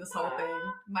hears in this whole thing.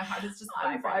 My heart is just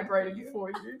vibrating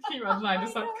for you. Can you imagine? I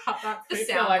just like cut that the clip.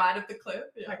 sound like, bite of the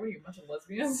clip. Like, what are you, a bunch of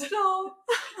lesbians? No.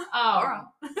 All right.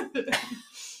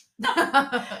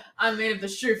 I mean, if the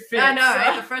shoe fits. I know,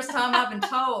 right? The first time I've been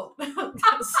told.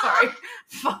 Sorry.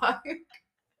 Fuck.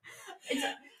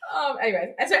 Anyways,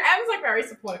 and so Em's like very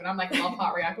supportive, and I'm like love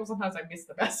heart react. Or sometimes I miss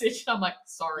the message. I'm like,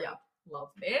 sorry, love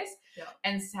this. Yeah.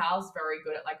 And Sal's very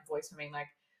good at like voice memeing, like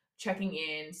checking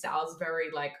in. Sal's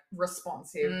very like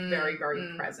responsive, very,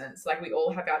 very present. So like we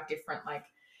all have our different like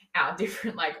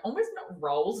almost not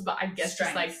roles, but I guess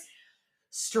just like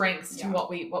strengths to what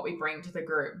we bring to the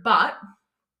group. But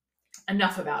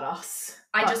enough about us.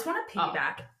 I just want to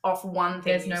piggyback off one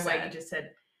thing. There's no way you just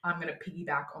said I'm going to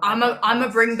piggyback on. I'm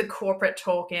gonna bring the corporate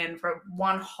talk in for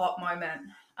one hot moment.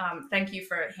 Thank you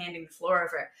for handing the floor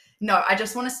over. No, I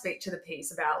just want to speak to the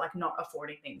piece about like not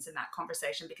affording things in that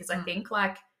conversation, because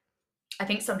I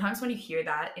think sometimes when you hear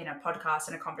that in a podcast,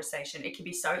 in a conversation, it can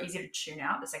be so easy to tune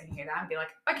out the second you hear that and be like,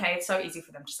 okay, it's so easy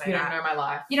for them to say that. You don't know my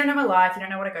life. You don't know my life. You don't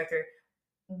know what I go through.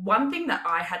 One thing that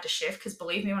I had to shift, because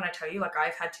believe me when I tell you, like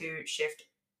I've had to shift,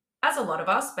 as a lot of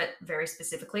us, but very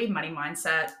specifically money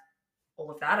mindset,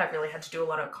 all of that. I've really had to do a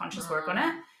lot of conscious work on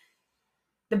it.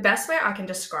 The best way I can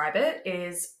describe it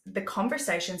is the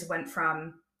conversations went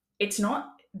from, it's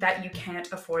not that you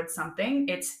can't afford something,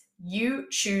 it's you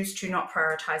choose to not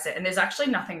prioritize it. And there's actually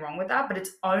nothing wrong with that, but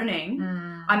it's owning,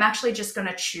 I'm actually just going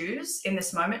to choose in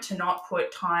this moment to not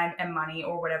put time and money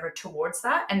or whatever towards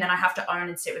that. And then I have to own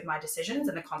and sit with my decisions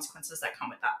and the consequences that come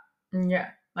with that. Yeah.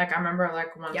 Like I remember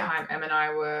like one time Em and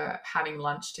I were having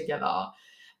lunch together,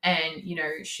 and, you know,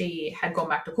 she had gone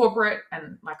back to corporate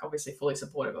and like obviously fully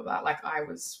supportive of that. Like I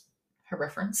was her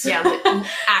reference. Yeah,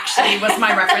 actually was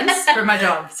my reference for my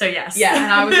job. So yes. Yeah,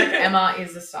 and I was like, Emma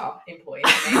is a star employee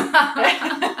for me.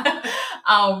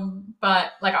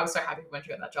 But like I was so happy when she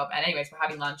got that job. And anyways, we're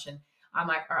having lunch and I'm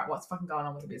like, all right, what's fucking going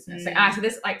on with the business? Like, and I said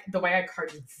this, like the way I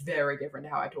coach is very different to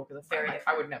how I talk as a friend. Like,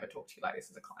 I would never talk to you like this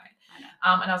as a client. I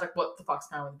know. And I was like, what the fuck's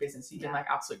going on with the business? You've been like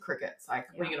absolute crickets. Like,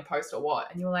 when are you going to post or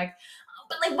what? And you were like, oh,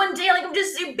 but like one day, like I'm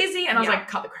just so busy. And I was like,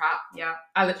 cut the crap. Yeah.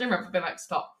 I literally remember being like,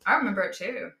 stop. I remember it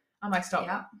too. I'm like, stop.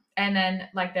 Yeah. And then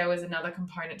like there was another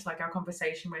component to like our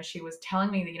conversation where she was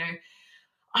telling me that, you know,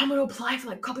 I'm going to apply for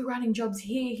like copywriting jobs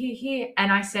here.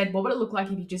 And I said, what would it look like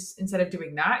if you just, instead of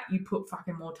doing that, you put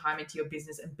fucking more time into your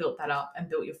business and built that up and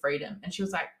built your freedom? And she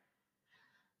was like,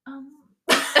 yeah,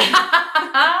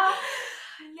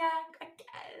 I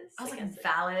guess. I was like,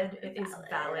 valid. It is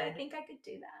valid. I think I could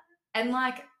do that. And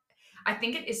like, I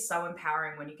think it is so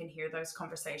empowering when you can hear those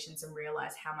conversations and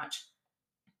realize how much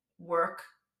work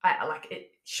I like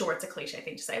it. Sure, it's a cliche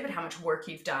thing to say, but how much work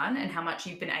you've done and how much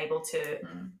you've been able to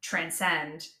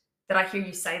transcend, that I hear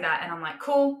you say that and I'm like,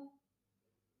 cool.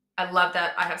 I love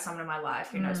that I have someone in my life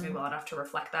who knows me well enough to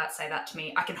reflect that, say that to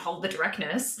me. I can hold the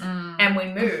directness and we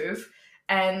move.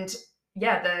 And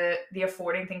yeah, the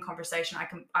affording thing conversation,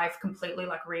 I've completely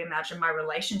like reimagined my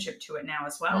relationship to it now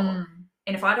as well.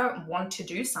 And if I don't want to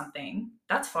do something,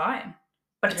 that's fine.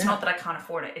 But it's not that I can't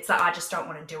afford it. It's that I just don't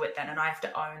want to do it then, and I have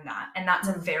to own that. And that's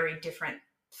a very different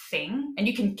thing. And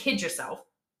you can kid yourself,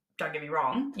 don't get me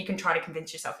wrong. You can try to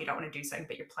convince yourself you don't want to do something,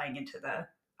 but you're playing into the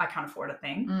I can't afford it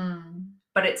thing.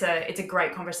 But it's a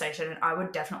great conversation, and I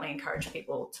would definitely encourage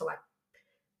people to like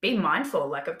be mindful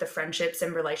like of the friendships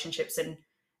and relationships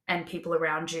and people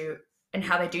around you and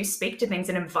how they do speak to things,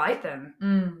 and invite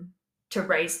them to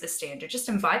raise the standard. Just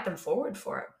invite them forward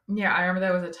for it. Yeah, I remember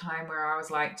there was a time where I was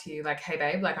like to you, like, hey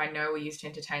babe, like I know we used to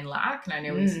entertain lack and I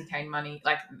know we used to entertain money,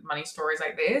 like money stories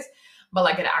like this, but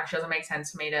like it actually doesn't make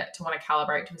sense for me to want to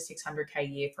calibrate to a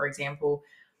 600K year, for example.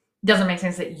 Doesn't make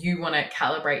sense that you want to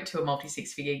calibrate to a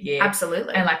multi-six-figure year.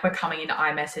 Absolutely. And like we're coming into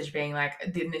iMessage being like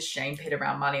in this shame pit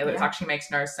around money. It actually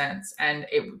makes no sense. And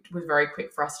it was very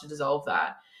quick for us to dissolve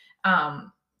that.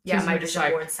 My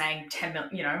vision board saying 10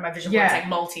 million, my vision board saying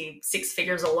multi-six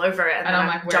figures all over it. And then I'm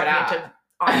like, jumping into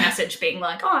iMessage being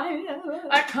like,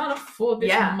 I can't afford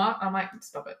this much. I'm like,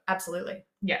 stop it. Absolutely.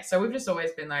 Yeah. So we've just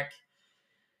always been like,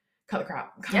 cut the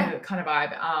crap kind of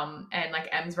vibe. And like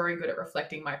Em's very good at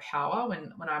reflecting my power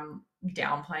when I'm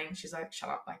downplaying. She's like, shut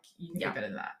up, like you can do better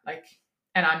than that. Like,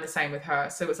 and I'm the same with her.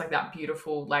 So it's like that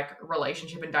beautiful like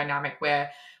relationship and dynamic where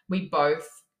we both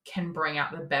can bring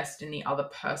out the best in the other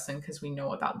person because we know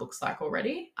what that looks like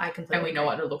already. I completely and we know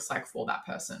what it looks like for that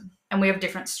person. And we have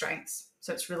different strengths.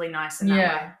 So it's really nice in that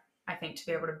way, I think, to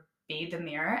be able to be the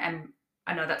mirror. And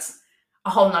I know that's a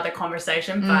whole nother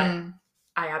conversation, but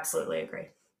I absolutely agree.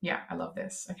 Yeah, I love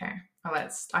this. Okay.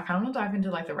 I kind of want to dive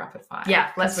into like the rapid fire. Yeah,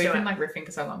 let's do it. We've been like riffing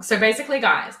for so long. So basically,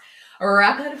 guys,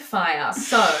 rapid fire.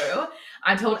 So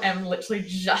I told Em literally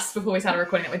just before we started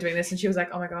recording that we're doing this, and she was like,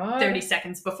 oh my God. 30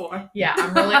 seconds before. Yeah,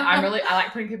 I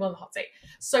like putting people in the hot seat.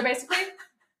 So basically,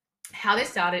 how this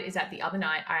started is that the other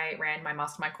night I ran my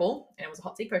mastermind call, and it was a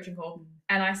hot seat coaching call.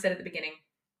 And I said at the beginning,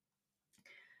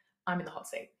 I'm in the hot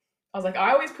seat. I was like,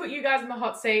 I always put you guys in the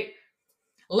hot seat.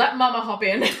 Let mama hop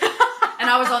in. And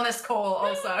I was on this call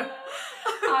also.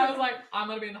 I was like, I'm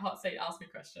going to be in the hot seat. Ask me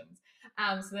questions.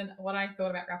 So then what I thought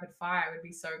about rapid fire would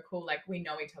be so cool. Like we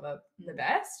know each other the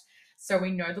best. So we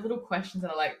know the little questions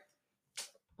that are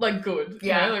like good.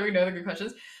 Yeah. Like we know the good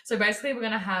questions. So basically we're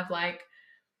going to have like,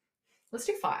 let's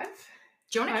do 5.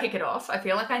 Do you want to kick it off? I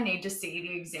feel like I need to see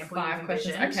the example 5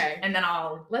 questions. Okay. And then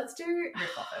let's do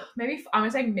maybe I'm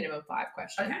going to say minimum 5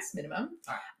 questions. Okay. Minimum.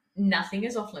 All right. Nothing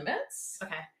is off limits.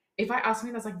 Okay. If I ask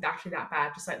something that's like actually that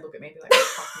bad, just like look at me and be like,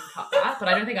 fucking cut that. But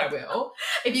I don't think I will.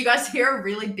 If you guys hear a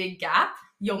really big gap,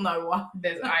 you'll know why.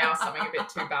 I asked something a bit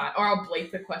too bad. Or I'll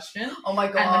bleep the question. Oh my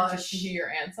gosh. And then just hear your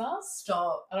answer.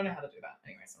 Stop. I don't know how to do that.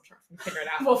 Anyways, I'll try to figure it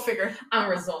out. We'll figure it out. I'm a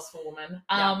resourceful woman.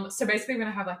 So basically we're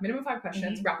going to have like minimum 5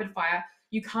 questions, rapid fire.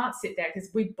 You can't sit there because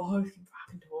we both can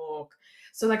fucking talk.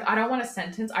 So like I don't want a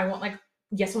sentence. I want like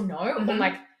yes or no or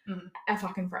like a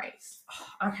fucking phrase.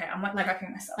 Okay, I'm like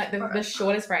cracking myself. Like the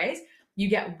shortest phrase, you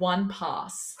get 1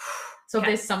 pass. So if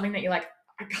there's something that you're like,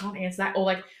 I can't answer that, or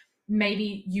like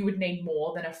maybe you would need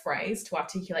more than a phrase to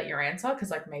articulate your answer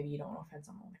because like maybe you don't want to offend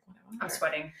someone, like whatever. I'm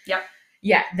sweating. Yep.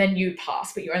 Yeah, then you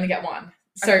pass, but you only get 1.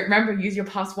 So remember, use your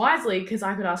pass wisely because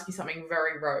I could ask you something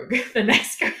very rogue the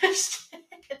next question.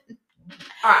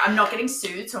 All right, I'm not getting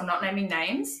sued, so I'm not naming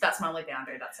names. That's my only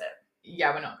boundary. That's it.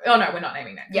 Yeah, we're not. Oh no, we're not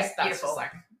naming names. Yes, that's beautiful. Just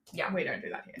like we don't do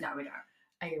that here. No, we don't.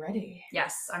 Are you ready?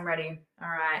 Yes, I'm ready. All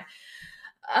right.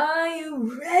 Are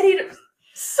you ready to?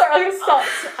 Sorry, I'm gonna stop.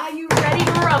 Are you ready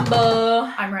to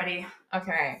rumble? I'm ready.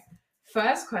 Okay.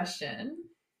 First question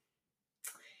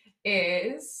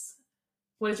is,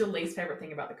 what is your least favorite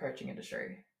thing about the coaching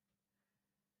industry?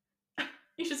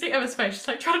 You should see Emma's face. She's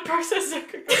like trying to process it.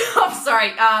 I'm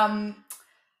sorry.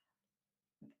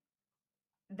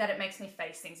 That it makes me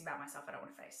face things about myself I don't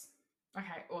want to face.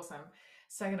 Okay, awesome.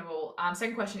 Second of all,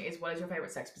 second question is, what is your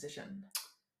favorite sex position?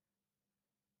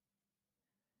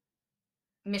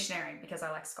 Missionary, because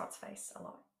I like Scott's face a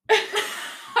lot.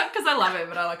 Because I love it,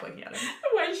 but I like looking at him.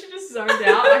 The way she just zoned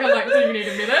out, like I'm like, do you need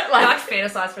a minute? Like, I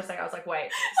fantasized for a second. I was like,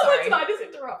 wait, sorry. Can I just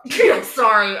interrupt?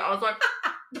 Sorry. I was like,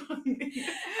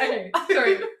 okay,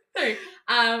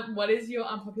 sorry. What is your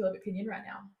unpopular opinion right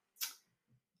now?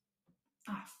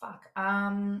 Oh, fuck.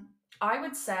 I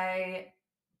would say,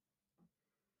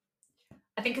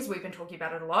 I think because we've been talking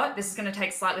about it a lot, this is going to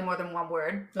take slightly more than one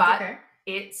word, but okay.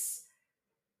 it's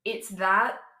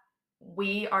that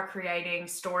we are creating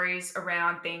stories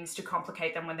around things to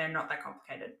complicate them when they're not that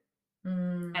complicated.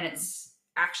 And it's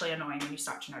actually annoying when you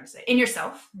start to notice it in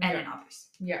yourself and in others.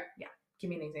 Yeah. Give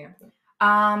me an example.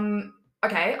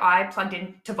 Okay, I plugged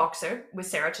into Voxer with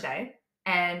Sarah today,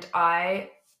 and I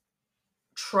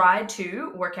tried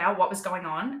to work out what was going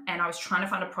on, and I was trying to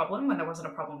find a problem when there wasn't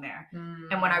a problem there.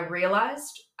 And when I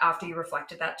realized, after you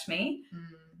reflected that to me,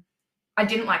 I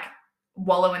didn't like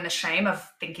wallow in the shame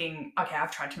of thinking, okay,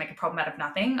 I've tried to make a problem out of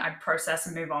nothing. I process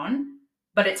and move on.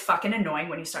 But it's fucking annoying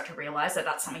when you start to realize that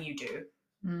that's something you do,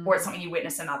 or it's something you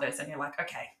witness in others, and you're like,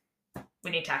 okay,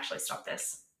 we need to actually stop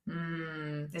this.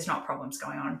 There's not problems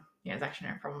going on. Yeah, there's actually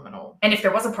no problem at all. And if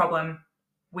there was a problem,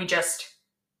 we just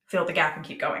fill the gap and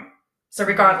keep going. So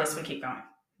regardless, we keep going.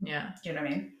 Yeah. Do you know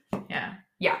what I mean? Yeah.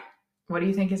 Yeah. What do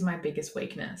you think is my biggest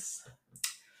weakness?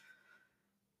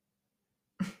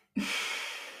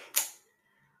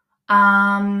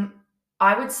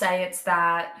 I would say it's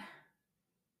that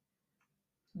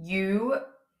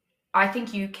I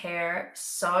think you care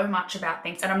so much about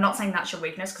things. And I'm not saying that's your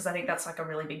weakness, because I think that's like a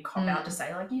really big cop out to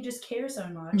say, like, you just care so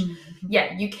much.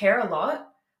 Yeah, you care a lot,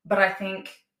 but I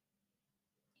think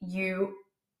you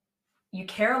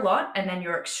care a lot, and then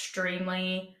you're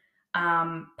extremely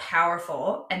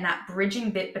powerful. And that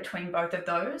bridging bit between both of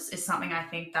those is something I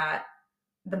think that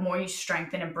the more you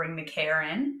strengthen and bring the care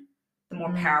in, the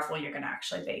more powerful you're going to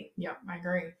actually be. Yeah, I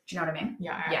agree. Do you know what I mean?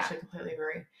 Yeah, I actually completely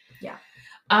agree. Yeah.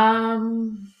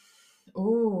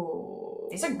 Ooh.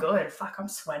 These are good. Fuck, I'm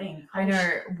sweating. I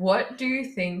know. What do you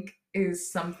think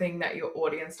is something that your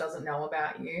audience doesn't know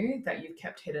about you that you've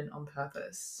kept hidden on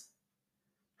purpose?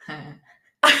 The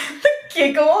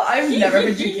giggle? I've never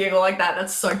heard you giggle like that.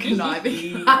 That's so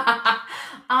conniving. My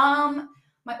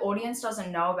audience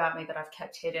doesn't know about me that I've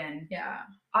kept hidden. Yeah.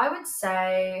 I would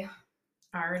say...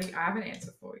 I have an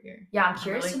answer for you. Yeah, I'm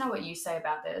curious to know what you say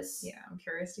about this. Yeah, I'm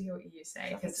curious to hear what you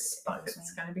say, because if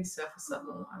it's going to be surface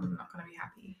level, I'm not going to be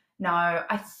happy. No,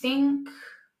 I think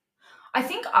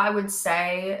I would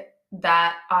say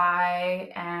that I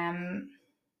am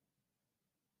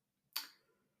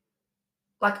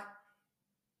like,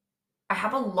 I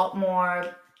have a lot more,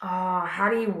 how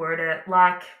do you word it?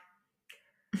 Like,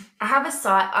 I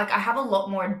have a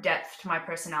lot more depth to my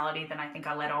personality than I think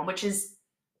I let on, which is,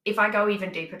 if I go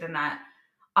even deeper than that,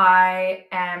 I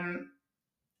don't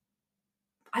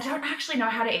actually know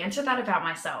how to answer that about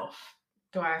myself.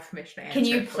 Do I have permission to answer? Can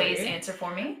you please answer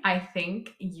for me? I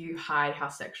think you hide how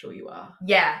sexual you are.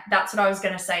 Yeah, that's what I was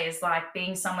going to say, is like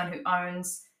being someone who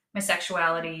owns my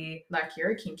sexuality. Like, you're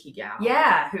a kinky gal.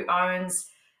 Yeah, who owns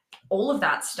all of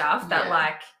that stuff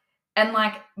that and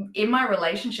like in my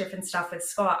relationship and stuff with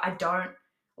Scott, I don't,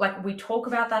 like, we talk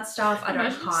about that stuff. I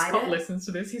don't hide Scott it. listens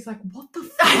to this. He's like, what the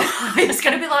fuck? It's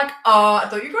going to be like, I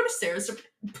thought you were going to Sarah's to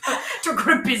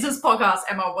record a business podcast.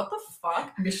 Emma, what the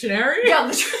fuck? Missionary? Yeah,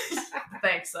 literally.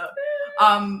 Thanks, though.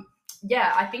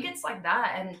 Yeah, I think it's like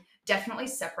that, and definitely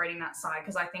separating that side,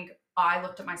 because I think I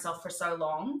looked at myself for so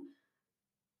long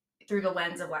through the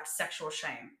lens of like sexual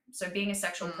shame. So being a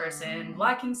sexual person,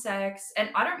 liking sex,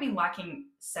 and I don't mean liking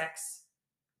sex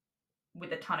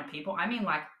with a ton of people. I mean,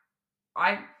 like,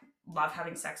 I love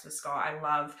having sex with Scott. I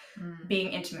love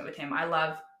being intimate with him. I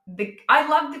love the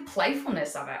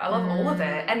playfulness of it. I love all of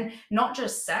it. And not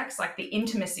just sex, like the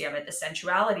intimacy of it, the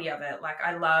sensuality of it. Like,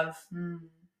 I love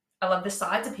the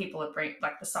sides of people it brings,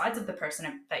 like the sides of the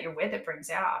person that you're with, it brings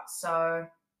out. So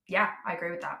yeah, I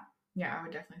agree with that. Yeah, I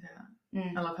would definitely say that.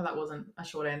 I love how that wasn't a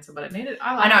short answer, but it needed.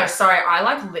 I know. Sorry, I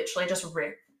like literally just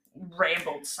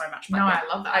rambled so much. No, I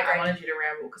love that. I wanted you to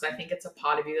ramble because I think it's a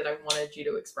part of you that I wanted you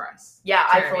to express. Yeah,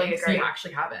 I fully agree. You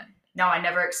actually haven't. No, I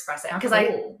never express it because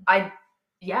cool. I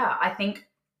think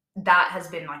that has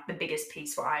been like the biggest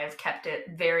piece where I have kept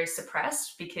it very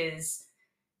suppressed, because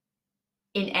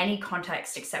in any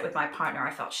context except with my partner,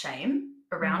 I felt shame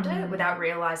around it without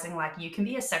realizing, like, you can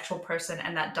be a sexual person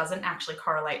and that doesn't actually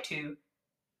correlate to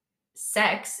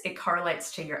sex. It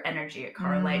correlates to your energy. It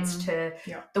correlates to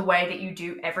the way that you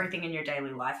do everything in your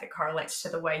daily life. It correlates to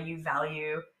the way you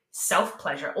value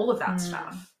self-pleasure, all of that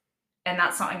stuff. And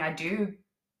that's something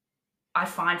I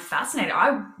find fascinating.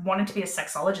 I wanted to be a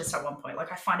sexologist at one point.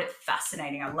 Like, I find it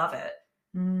fascinating. I love it.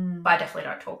 But I definitely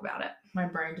don't talk about it. My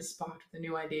brain just sparked with a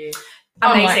new idea.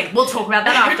 Amazing. We'll talk about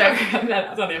that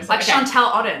after. Like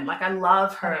Chantel Odden. Like, I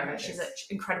love her. She's an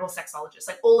incredible sexologist.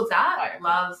 Like, all of that,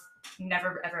 love.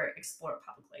 Never ever explore it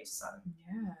publicly. So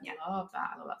yeah. I love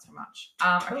that so much.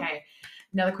 Okay,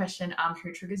 another question.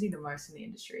 Who triggers you the most in the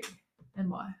industry, and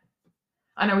why?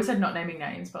 I know we said not naming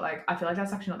names, but like, I feel like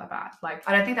that's actually not that bad. Like,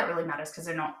 I don't think that really matters because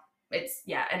they're not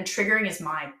and triggering is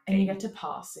my thing. And you get to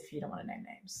pass if you don't want to name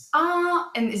names.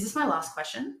 And is this my last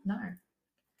question? No.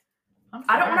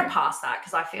 I don't want to pass that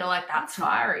because I feel like that's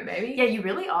fiery, baby. Yeah, you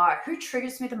really are. Who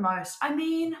triggers me the most? I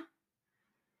mean,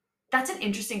 that's an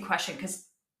interesting question because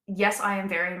yes, I am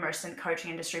very immersed in the coaching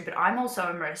industry, but I'm also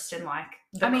immersed in like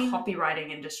the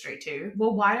copywriting industry too.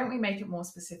 Well, why don't we make it more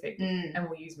specific and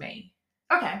we'll use me?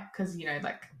 Okay. Because, you know,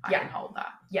 like I can hold that.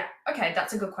 Yeah. Okay,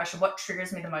 that's a good question. What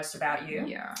triggers me the most about you?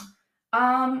 Yeah.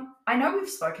 I know we've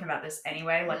spoken about this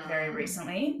anyway, like very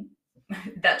recently.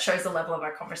 That shows the level of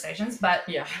our conversations, but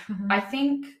yeah. I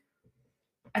think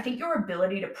your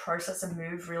ability to process and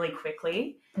move really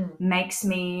quickly makes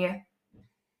me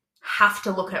have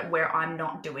to look at where I'm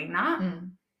not doing that.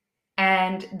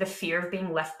 And the fear of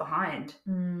being left behind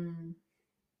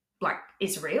like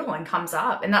is real and comes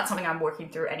up, and that's something I'm working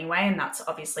through anyway, and that's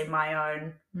obviously my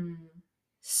own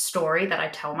story that I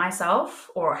tell myself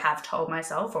or have told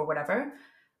myself or whatever.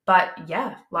 But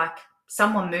yeah, like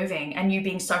someone moving and you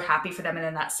being so happy for them, and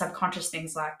then that subconscious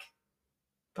thing's like,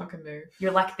 fucking move.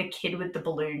 You're like the kid with the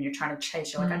balloon you're trying to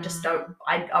chase. You're like, I just don't,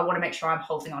 I want to make sure I'm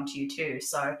holding on to you too.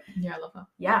 So yeah, I love that.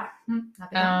 Yeah.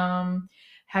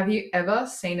 Have you ever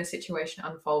seen a situation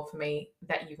unfold for me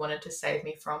that you wanted to save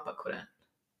me from but couldn't?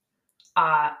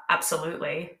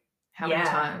 Absolutely. How many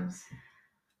times?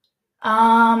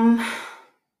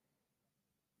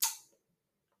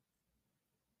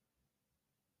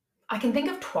 I can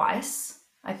think of twice.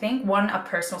 I think one a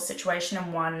personal situation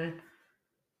and one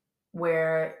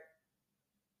where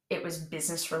it was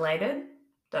business related.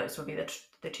 Those would be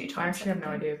the two times. I actually have no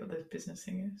idea what the business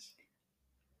thing is.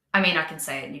 I mean, I can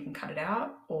say it and you can cut it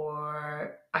out,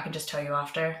 or I can just tell you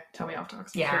after. Tell me after.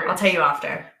 Yeah, I'll tell you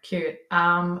after. Cute.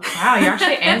 Wow, you're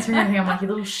actually answering everything. I'm like, you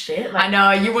little shit. Like, I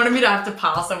know, you wanted me to have to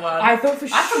pass a one. I thought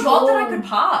I forgot that I could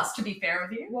pass, to be fair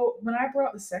with you. Well, when I brought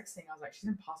up the sex thing, I was like, she's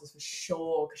going to pass this for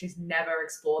sure, because she's never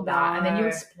explored that. No. And then you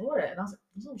explored it, and I was like,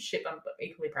 this little shit, but I'm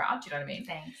equally proud. Do you know what I mean?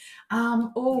 Thanks.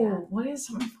 What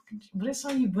is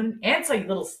something you wouldn't answer, you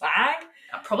little slag?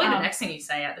 Probably the next thing you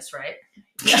say at this rate.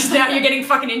 Just now you're getting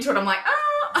fucking into it. I'm like,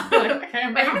 like,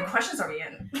 okay, wait, how many questions are we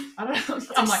in? I don't know.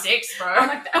 I'm like 6, bro. I'm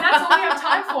like, and that's all we have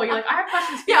time for. You're like, I have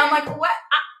questions for you. I'm like,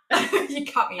 what? You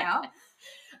cut me out.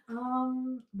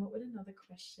 What would another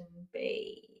question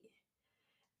be?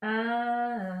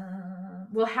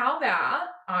 Well, how about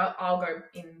I'll go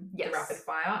in the rapid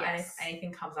fire, and if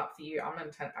anything comes up for you, I'm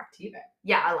going to turn it back to you then.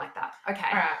 Yeah, I like that. Okay.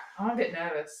 All right. I'm a bit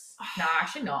nervous. No,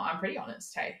 actually not. I'm pretty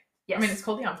honest, hey. Yes. I mean, it's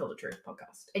called the Unfiltered Truth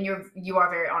podcast. And you are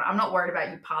very honest. I'm not worried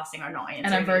about you passing or not answering.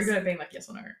 And I'm very good at being like, yes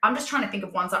or no. I'm just trying to think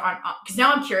of ones that aren't, because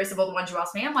now I'm curious of all the ones you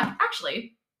asked me. I'm like,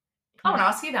 actually, I want to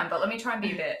ask you them, but let me try and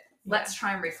be a bit, let's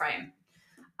try and reframe.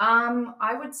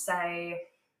 I would say,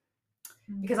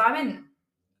 because I'm in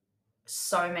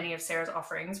so many of Sarah's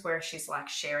offerings where she's like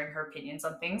sharing her opinions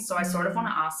on things. So I sort of want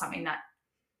to ask something that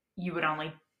you would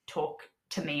only talk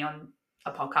to me on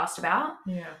a podcast about.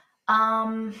 Yeah.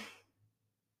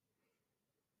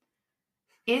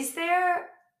 Is there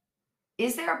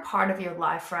a part of your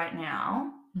life right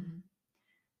now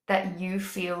that you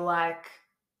feel like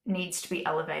needs to be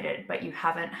elevated, but you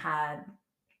haven't had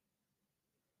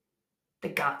the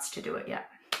guts to do it yet?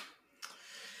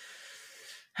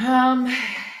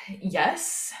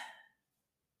 Yes.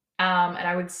 And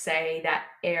I would say that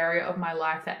area of my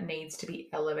life that needs to be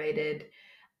elevated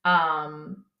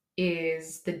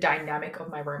is the dynamic of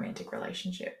my romantic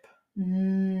relationship.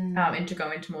 And to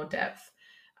go into more depth.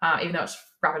 Even though it's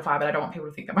rapid fire, but I don't want people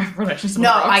to think that my relationship.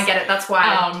 No, I get it. That's why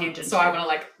so I want to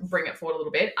like bring it forward a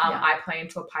little bit. I play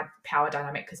into a power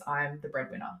dynamic because I'm the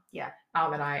breadwinner. Yeah.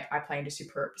 And I play into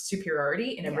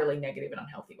superiority in a really negative and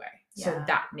unhealthy way. Yeah. So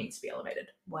that needs to be elevated.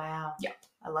 Wow. Yeah.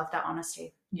 I love that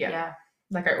honesty. Yeah.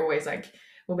 Like I always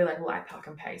we'll be like, well, I pack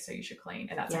and pay, so you should clean,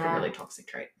 and that's like a really toxic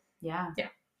trait. Yeah. Yeah.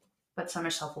 But so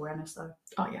much self-awareness though.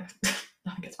 Oh yeah.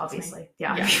 Nothing gets obviously.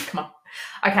 Yeah. Come on.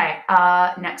 Okay.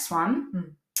 Next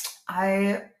one.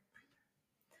 I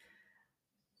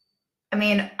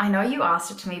mean, I know you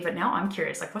asked it to me, but now I'm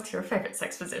curious. Like, what's your favorite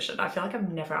sex position? I feel like I've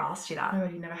never asked you that. No,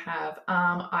 you never have.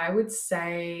 I would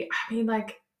say, I mean,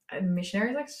 like, missionary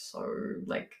is like so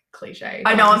like cliche.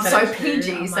 I know, I'm so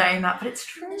PG saying that, but it's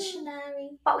true.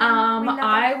 Missionary.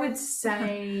 I would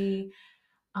say,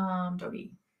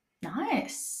 doggy.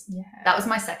 Nice. Yeah. That was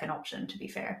my second option, to be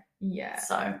fair. Yeah.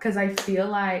 So, because I feel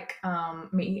like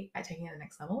me taking it to the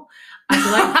next level, I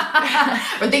feel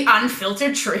like with the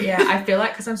unfiltered truth. Yeah, I feel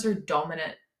like because I'm so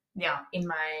dominant. Yeah. In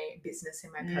my business,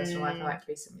 in my personal life, I like to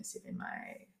be submissive in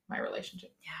my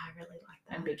relationship. Yeah, I really like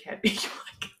that. And big head.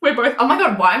 Like, we're both. Oh my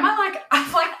god, why am I like?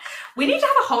 I'm like, We need to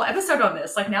have a whole episode on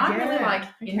this. Like now I'm really like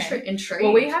intrigued.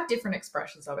 Well, we have different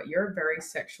expressions of it. You're a very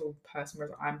sexual person,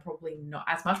 whereas I'm probably not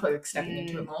as much, but like stepping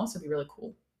into it more. So it'd be really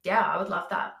cool. Yeah, I would love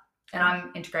that. And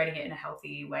I'm integrating it in a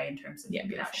healthy way in terms of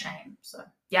without shame. So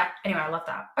yeah, anyway, I love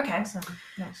that. Okay. Awesome.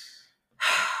 Nice.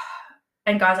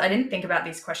 And guys, I didn't think about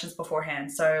these questions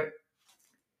beforehand. So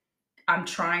I'm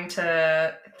trying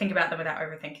to think about them without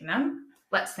overthinking them.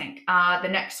 Let's think. The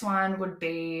next one would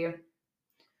be,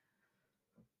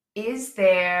 has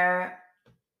there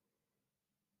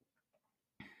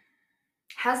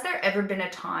ever been a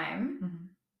time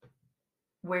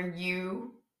where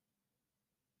you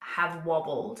have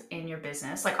wobbled in your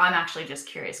business? Like, I'm actually just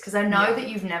curious because I know that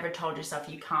you've never told yourself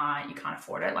you can't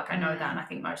afford it. Like, I know that, and I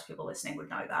think most people listening would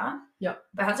know that. Yep.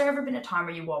 But has there ever been a time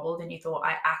where you wobbled and you thought,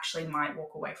 I actually might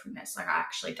walk away from this? Like, I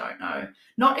actually don't know.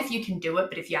 Not if you can do it,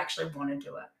 but if you actually want to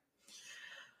do it.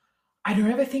 I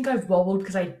don't ever think I've wobbled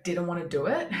because I didn't want to do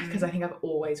it, because I think I've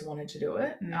always wanted to do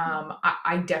it.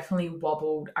 I definitely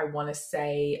wobbled, I want to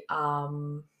say,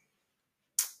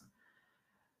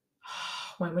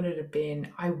 when would it have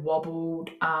been? I wobbled,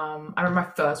 I remember my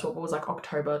first wobble was like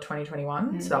October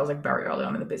 2021. So that was like very early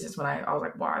on in the business when I was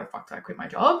like, why the fuck did I quit my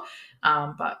job?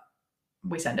 But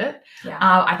we send it. Yeah.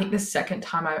 I think the second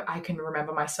time I can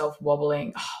remember myself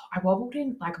wobbling, I wobbled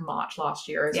in like March last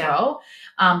year as well.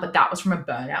 But that was from a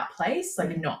burnout place,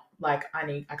 like not like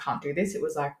I can't do this. It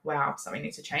was like, wow, something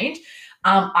needs to change.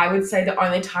 I would say the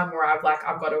only time where I've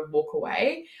got to walk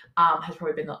away has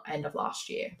probably been the end of last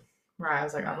year, where I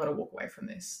was like, I've got to walk away from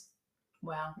this.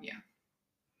 Wow. Yeah.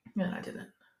 And I didn't.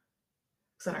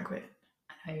 Because I don't quit.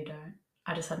 I know you don't.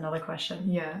 I just had another question.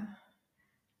 Yeah.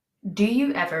 Do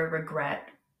you ever regret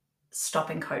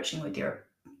stopping coaching with your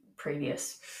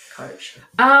previous coach?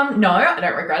 No, I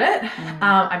don't regret it.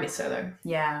 I miss her though.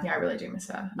 Yeah. Yeah, I really do miss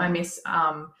her. I miss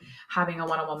having a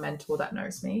one-on-one mentor that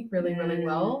knows me really, really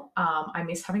well. I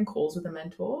miss having calls with a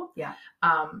mentor. Yeah.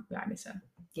 I miss her.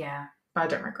 Yeah. But I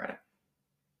don't regret it.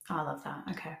 I love that.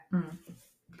 Okay.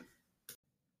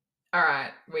 All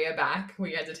right, we are back.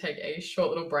 We had to take a short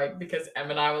little break because Em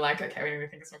and I were like, okay, we need to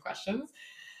think of some questions.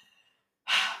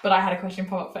 But I had a question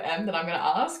pop up for Em that I'm going to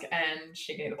ask, and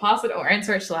she can either pass it or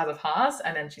answer it. She'll have a pass,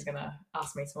 and then she's going to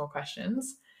ask me some more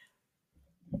questions.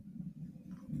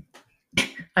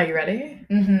 Are you ready?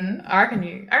 I reckon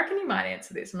you might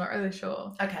answer this. I'm not really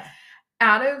sure. Okay.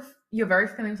 You're very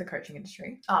familiar with the coaching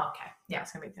industry. Oh, okay. Yeah,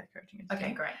 it's going to be the coaching industry.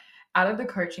 Okay, great. Out of the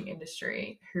coaching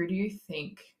industry, who do you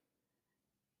think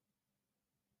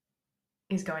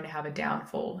is going to have a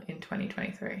downfall in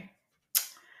 2023?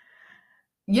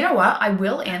 You know what? I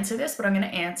will answer this, but I'm going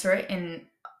to answer it in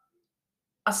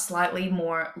a slightly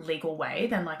more legal way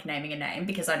than like naming a name,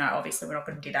 because I know obviously we're not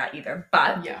going to do that either.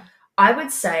 But yeah, I would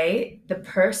say the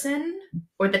person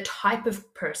or the type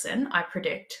of person I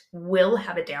predict will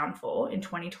have a downfall in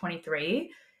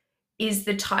 2023 is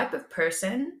the type of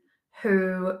person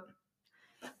who...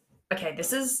 Okay,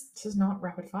 this is not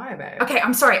rapid fire, babe. Okay,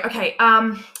 I'm sorry. Okay,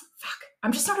 fuck.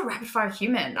 I'm just not a rapid fire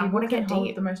human. I want to get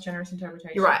deep. The most generous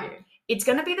interpretation. You're right. It's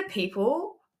going to be the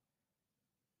people,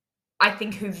 I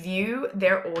think, who view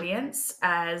their audience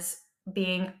as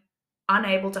being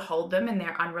unable to hold them in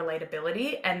their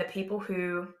unrelatability, and the people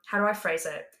who, how do I phrase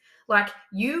it? Like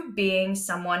you being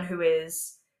someone who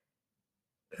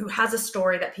has a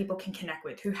story that people can connect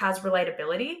with, who has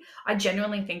relatability. I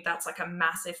genuinely think that's like a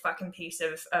massive fucking piece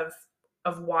of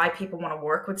why people want to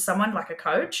work with someone like a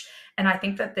coach. And I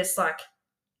think that this like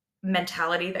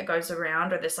mentality that goes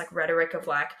around, or this like rhetoric of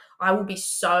like, I will be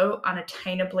so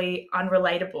unattainably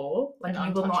unrelatable, like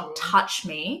you will not touch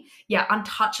me. Yeah,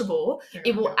 untouchable.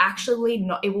 It will actually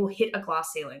not, it will hit a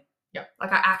glass ceiling. Yeah.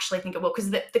 Like I actually think it will,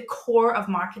 because the core of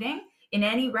marketing in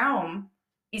any realm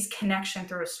is connection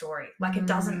through a story. Like it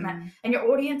doesn't matter. And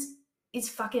your audience is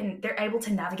fucking, they're able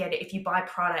to navigate it. If you buy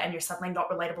Prada and you're suddenly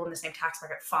not relatable in the same tax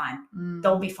bracket, fine.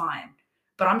 They'll be fine.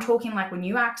 But I'm talking like when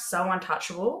you act so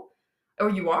untouchable, or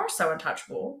you are so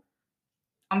untouchable,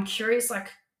 I'm curious like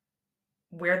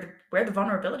where the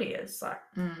vulnerability is. Like,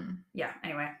 yeah,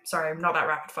 anyway, sorry, I'm not that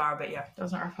rapid fire, but yeah. That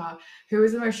was not rapid fire. Who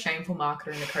is the most shameful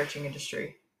marketer in the coaching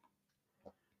industry?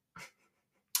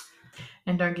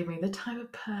 And don't give me the type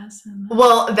of person.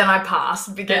 Well, then I pass,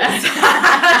 because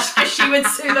she would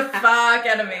sue the fuck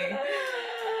out of me.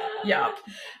 Yeah.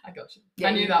 I got you. Yeah,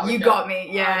 I knew that. You got me.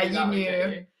 Yeah, you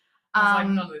knew. I was like,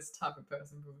 none of this type of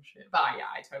person bullshit. But yeah,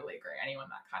 I totally agree. Anyone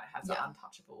that kind of has that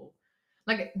untouchable.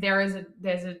 Like there's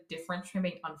a difference between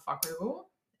being unfuckable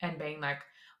and being like,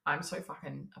 I'm so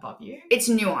fucking above you. It's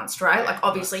nuanced, right? Yeah, like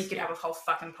obviously you could have a whole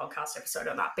fucking podcast episode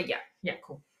on that. But yeah. Yeah,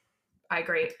 cool. I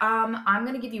agree. I'm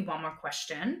going to give you one more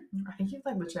question. I think you've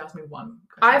like literally asked me one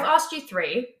question. I've asked you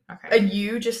 3. Okay. And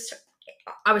you just,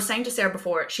 I was saying to Sarah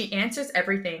before, she answers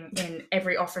everything in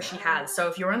every offer she has. So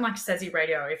if you're in like Sezi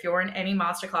Radio, if you're in any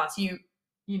masterclass, you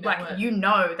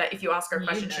know that if you ask her a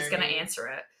question, she's going to answer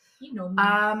it. You know me.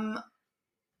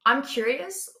 I'm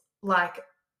curious, like,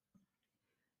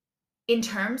 in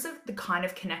terms of the kind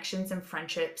of connections and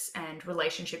friendships and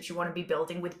relationships you want to be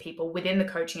building with people within the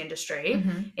coaching industry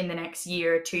in the next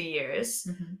year or 2 years,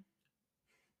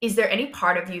 is there any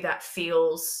part of you that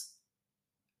feels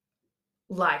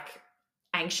like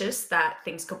anxious that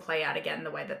things could play out again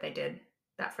the way that they did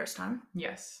that first time?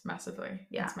 Yes, massively.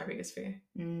 Yeah. That's my biggest fear.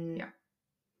 Yeah.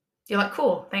 You're like,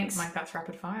 cool, thanks. I'm like, that's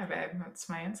rapid fire, babe. That's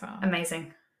my answer.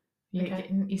 Amazing.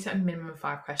 You said a minimum of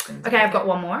 5 questions. Okay, I've got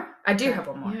one more. I do have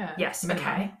one more. Yeah. Yes. Minimum.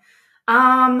 Okay.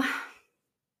 I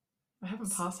haven't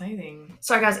passed anything.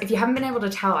 Sorry, guys. If you haven't been able to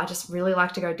tell, I just really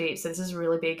like to go deep. So this is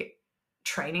really big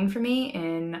training for me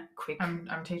in quick.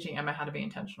 I'm teaching Emma how to be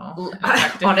intentional,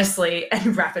 honestly,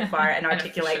 and rapid fire and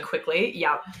articulate quickly.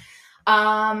 Yep.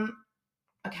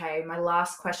 Okay. My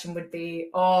last question would be.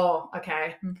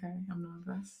 Okay. Okay. I'm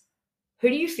nervous. Who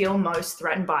do you feel most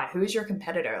threatened by? Who is your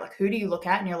competitor? Like, who do you look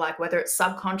at and you're like, whether it's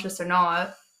subconscious or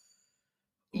not,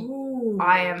 ooh,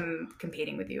 I am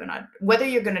competing with you, and whether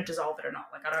you're going to dissolve it or not.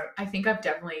 Like, I think I've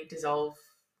definitely dissolved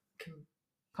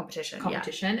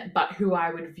competition, but who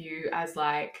I would view as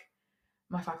like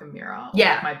my fucking mirror,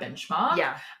 like my benchmark,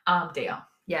 Dia,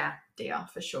 Dia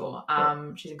for sure.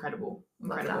 Cool. She's incredible.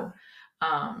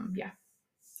 Yeah.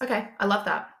 Okay, I love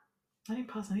that. I didn't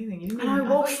pass anything. You didn't. I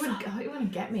thought you were gonna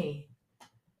get me.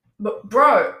 But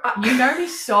bro, you know me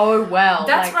so well.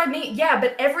 That's what I mean. Yeah,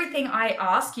 but everything I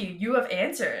ask you, you have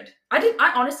answered.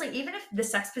 I honestly, even if the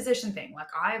sex position thing, like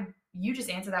you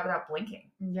just answered that without blinking.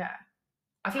 Yeah.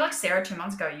 I feel like Sarah 2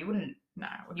 months ago, you would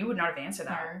not have answered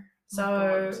that. No.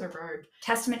 So, so rogue.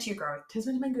 Testament to your growth.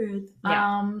 Testament to my growth.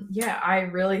 Yeah. I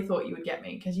really thought you would get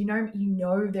me because you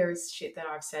know there is shit that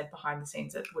I've said behind the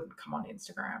scenes that wouldn't come on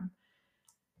Instagram.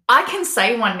 I can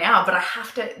say one now, but I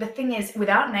have to. The thing is,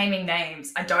 without naming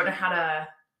names, I don't know how to.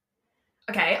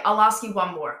 Okay, I'll ask you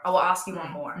one more. I will ask you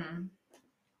one more,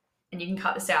 and you can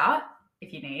cut this out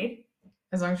if you need.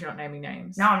 As long as you're not naming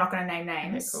names. No, I'm not going to name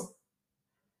names. Okay, cool.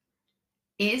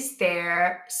 Is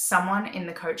there someone in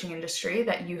the coaching industry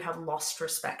that you have lost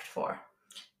respect for?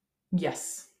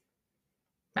 Yes,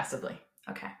 massively.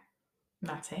 Okay,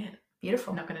 that's it.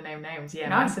 Beautiful. I'm not going to name names. Yeah,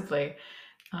 no. Massively.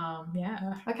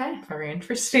 Yeah. Okay. Very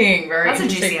interesting. That's a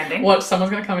juicy ending. Watch,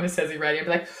 someone's going to come into Sezi Radio and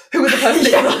be like, who was the person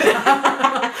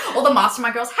that all the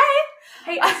mastermind girls,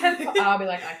 hey, I said, I'll be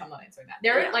like, I'm not answering that.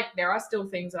 There are still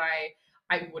things that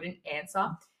I wouldn't answer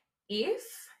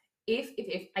if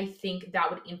I think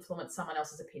that would influence someone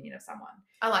else's opinion of someone.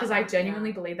 Because I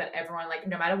genuinely believe that everyone, like,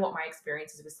 no matter what my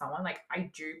experience is with someone, like,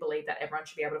 I do believe that everyone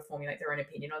should be able to formulate their own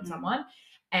opinion on someone.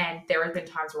 And there have been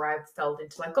times where I've fell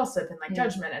into like gossip and like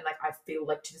judgment, and like I feel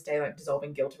like to this day like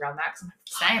dissolving guilt around that because I'm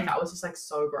like, same, that was just like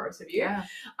so gross of you. Yeah.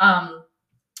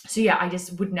 So yeah, I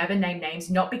just would never name names,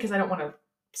 not because I don't want to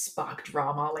spark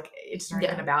drama. Like it's not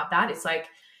even about that. It's like,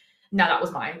 no, that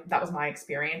was my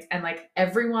experience, and like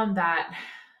everyone that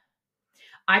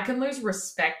I can lose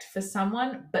respect for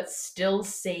someone, but still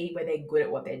see where they're good at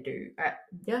what they do.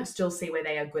 Still see where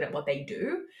they are good at what they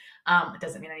do. It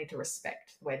doesn't mean I need to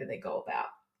respect the way that they go about.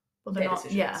 Well, they're not,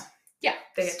 decisions. Yeah.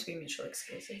 They get to be mutually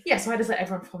exclusive. Yeah, so I just let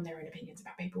everyone form their own opinions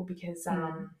about people because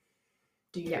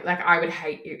like I would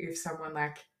hate if someone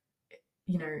like,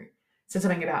 you know, said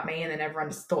something about me and then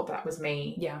everyone just thought that was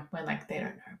me. Yeah. When like they don't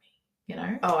know me, you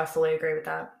know? Oh, I fully agree with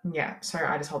that. Yeah. So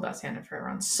I just hold that standard for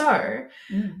everyone. So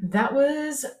that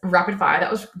was rapid fire. That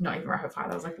was not even rapid fire.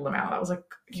 That was like Lamau. That was like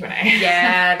Q&A.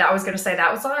 Yeah, that was going to say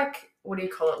that was like, what do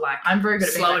you call it? Like I'm very good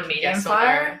at slow and medium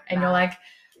fire. And you're like,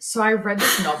 so I read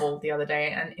this novel the other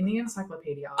day and in the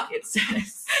encyclopedia it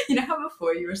says, you know how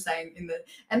before you were saying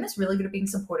Emma's really good at being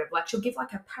supportive. Like she'll give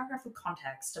like a paragraph of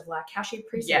context of like how she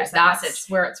appreciates that message.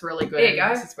 Where it's really good. There you go.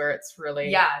 This is where it's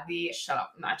really the shut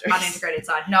up unintegrated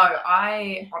side. No,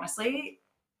 I honestly,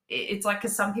 it's like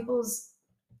because some people's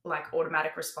like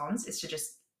automatic response is to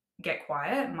just get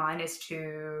quiet. Mine is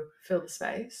to fill the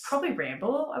space. Probably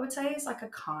ramble, I would say, is like a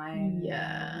kind,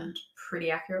 pretty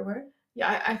accurate word.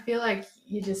 Yeah, I feel like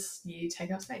you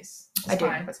take up space. I do.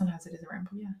 Fine, but sometimes it is a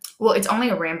ramble, yeah. Well, it's only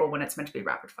a ramble when it's meant to be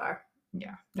rapid fire.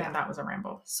 Yeah, that was a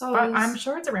ramble. So but I'm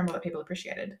sure it's a ramble that people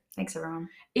appreciated. Thanks, everyone.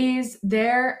 Is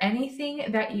there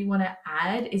anything that you want to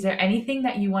add? Is there anything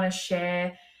that you want to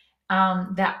share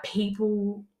that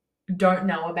people don't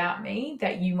know about me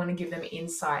that you want to give them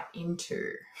insight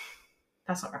into?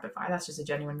 That's not rapid fire. That's just a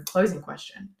genuine closing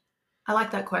question. I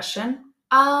like that question.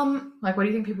 Like, what do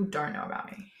you think people don't know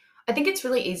about me? I think it's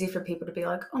really easy for people to be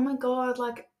like, oh my God,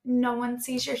 like no one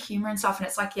sees your humor and stuff. And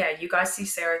it's like, yeah, you guys see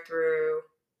Sarah through,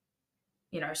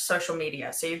 social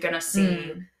media. So you're going to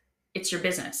see it's your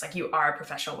business. Like, you are a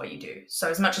professional at what you do. So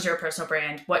as much as you're a personal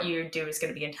brand, what you do is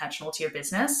going to be intentional to your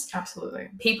business. Absolutely.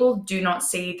 People do not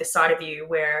see the side of you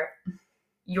where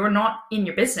you're not in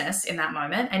your business in that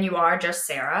moment and you are just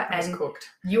Sarah. And cooked.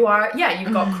 You are,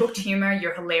 you've got cooked humor.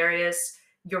 You're hilarious.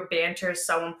 Your banter is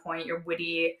so on point. You're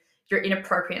witty. You're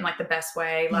inappropriate in like the best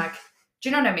way. Like, do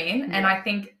you know what I mean? Yeah. And I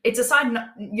think it's a side,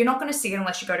 you're not going to see it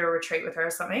unless you go to a retreat with her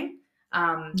or something.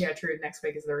 Yeah, true. Next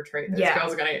week is the retreat. Those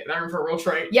girls are going to get them for a real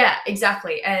treat. Yeah,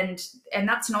 exactly. And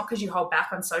that's not because you hold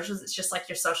back on socials. It's just like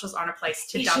your socials aren't a place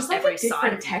to dump just like every a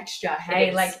different side.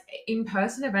 Hey, like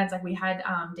in-person events, like we had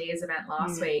Dia's event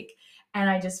last week, and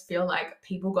I just feel like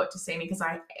people got to see me because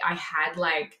I had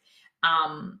like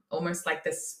almost like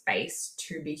the space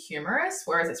to be humorous,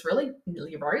 whereas it's really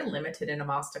very limited in a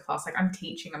masterclass. Like, I'm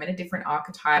teaching, I'm in a different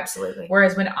archetype. Absolutely.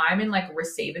 Whereas when I'm in like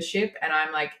receivership and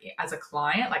I'm like as a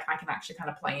client, like I can actually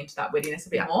kind of play into that wittiness a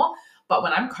bit more. But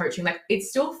when I'm coaching, like it's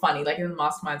still funny. Like in the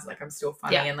masterminds, like I'm still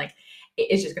funny and like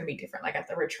it's just gonna be different. Like at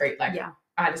the retreat, like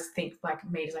I just think like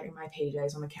me just like in my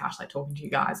PJs on the couch, like talking to you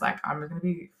guys, like I'm gonna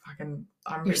be fucking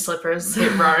your slippers,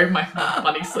 bit rogue, my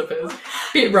funny slippers,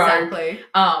 bit rogue. Exactly.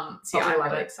 So yeah, I'm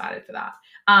really excited for that.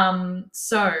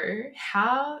 So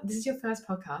this is your first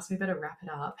podcast, so we better wrap it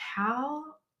up. How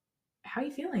are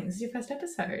you feeling? This is your first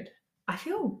episode. I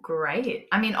feel great.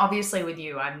 I mean, obviously with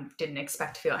you, I didn't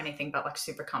expect to feel anything but like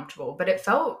super comfortable, but it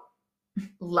felt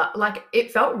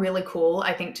really cool,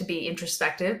 I think, to be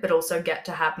introspective, but also get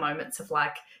to have moments of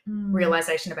like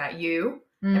realization about you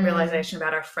and realization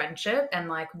about our friendship. And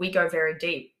like, we go very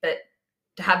deep, but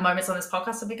to have moments on this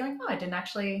podcast of me going, oh, I didn't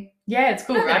actually. Yeah, it's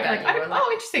cool, right? Like, oh,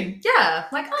 interesting. Yeah.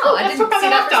 Like, cool, I didn't see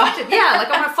that perspective. Yeah. Like,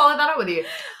 I want to follow that up with you.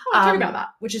 Talk about that.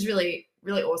 Which is really,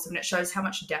 really awesome. And it shows how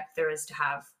much depth there is to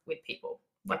have with people.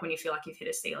 Like when you feel like you've hit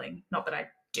a ceiling. Not that I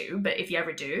do, but if you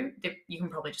ever do, you can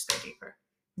probably just go deeper.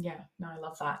 Yeah, no, I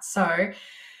love that. So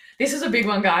this is a big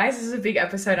one, guys. This is a big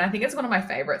episode. I think it's one of my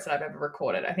favorites that I've ever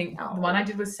recorded. I think the one I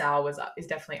did with Sal is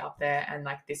definitely up there. And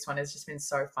like this one has just been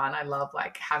so fun. I love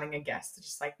like having a guest to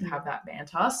just like have that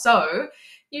banter. So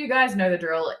you guys know the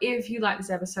drill. If you like this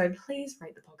episode, please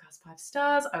rate the podcast 5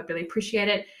 stars. I would really appreciate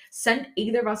it. Send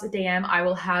either of us a DM. I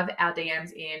will have our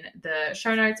DMs in the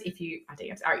show notes.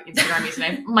 Our Instagram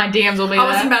username. My DMs will be there. I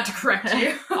wasn't about to correct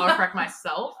you. I'll correct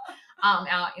myself.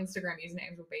 Our Instagram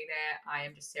usernames will be there. I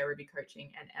am just Sarah Ruby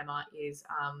Coaching, and Emma is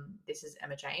this is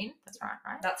Emma Jane. That's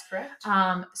right? That's correct.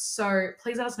 So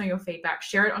please let us know your feedback.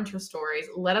 Share it onto your stories.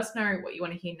 Let us know what you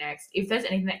want to hear next. If there's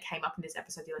anything that came up in this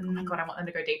episode, you're like, oh my God, I want them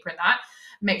to go deeper in that.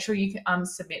 Make sure you can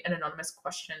submit an anonymous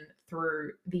question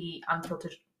through the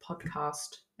Unfiltered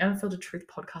Truth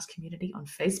podcast community on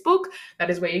Facebook. That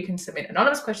is where you can submit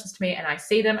anonymous questions to me, and I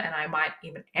see them, and I might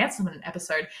even answer them in an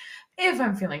episode if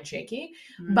I'm feeling cheeky.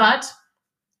 But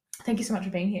thank you so much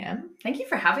for being here, Em. Thank you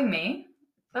for having me.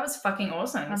 That was fucking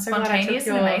awesome. I'm spontaneous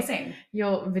and amazing.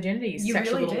 Your virginity is you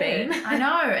sexual really little did. bean. I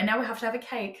know, and now we have to have a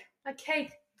cake. A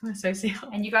cake. I'm so sick.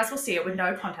 And you guys will see it with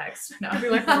no context. No. I'll be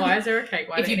like, why is there a cake?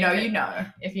 Why if you know, you know.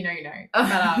 If you know, you know.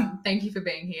 But thank you for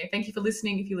being here. Thank you for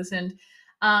listening. If you listened,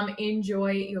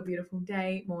 enjoy your beautiful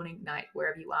day, morning, night,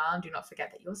 wherever you are. And do not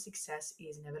forget that your success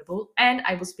is inevitable. And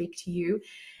I will speak to you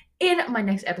in my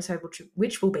next episode,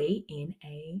 which will be in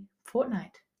a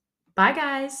fortnight. Bye,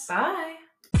 guys. Bye.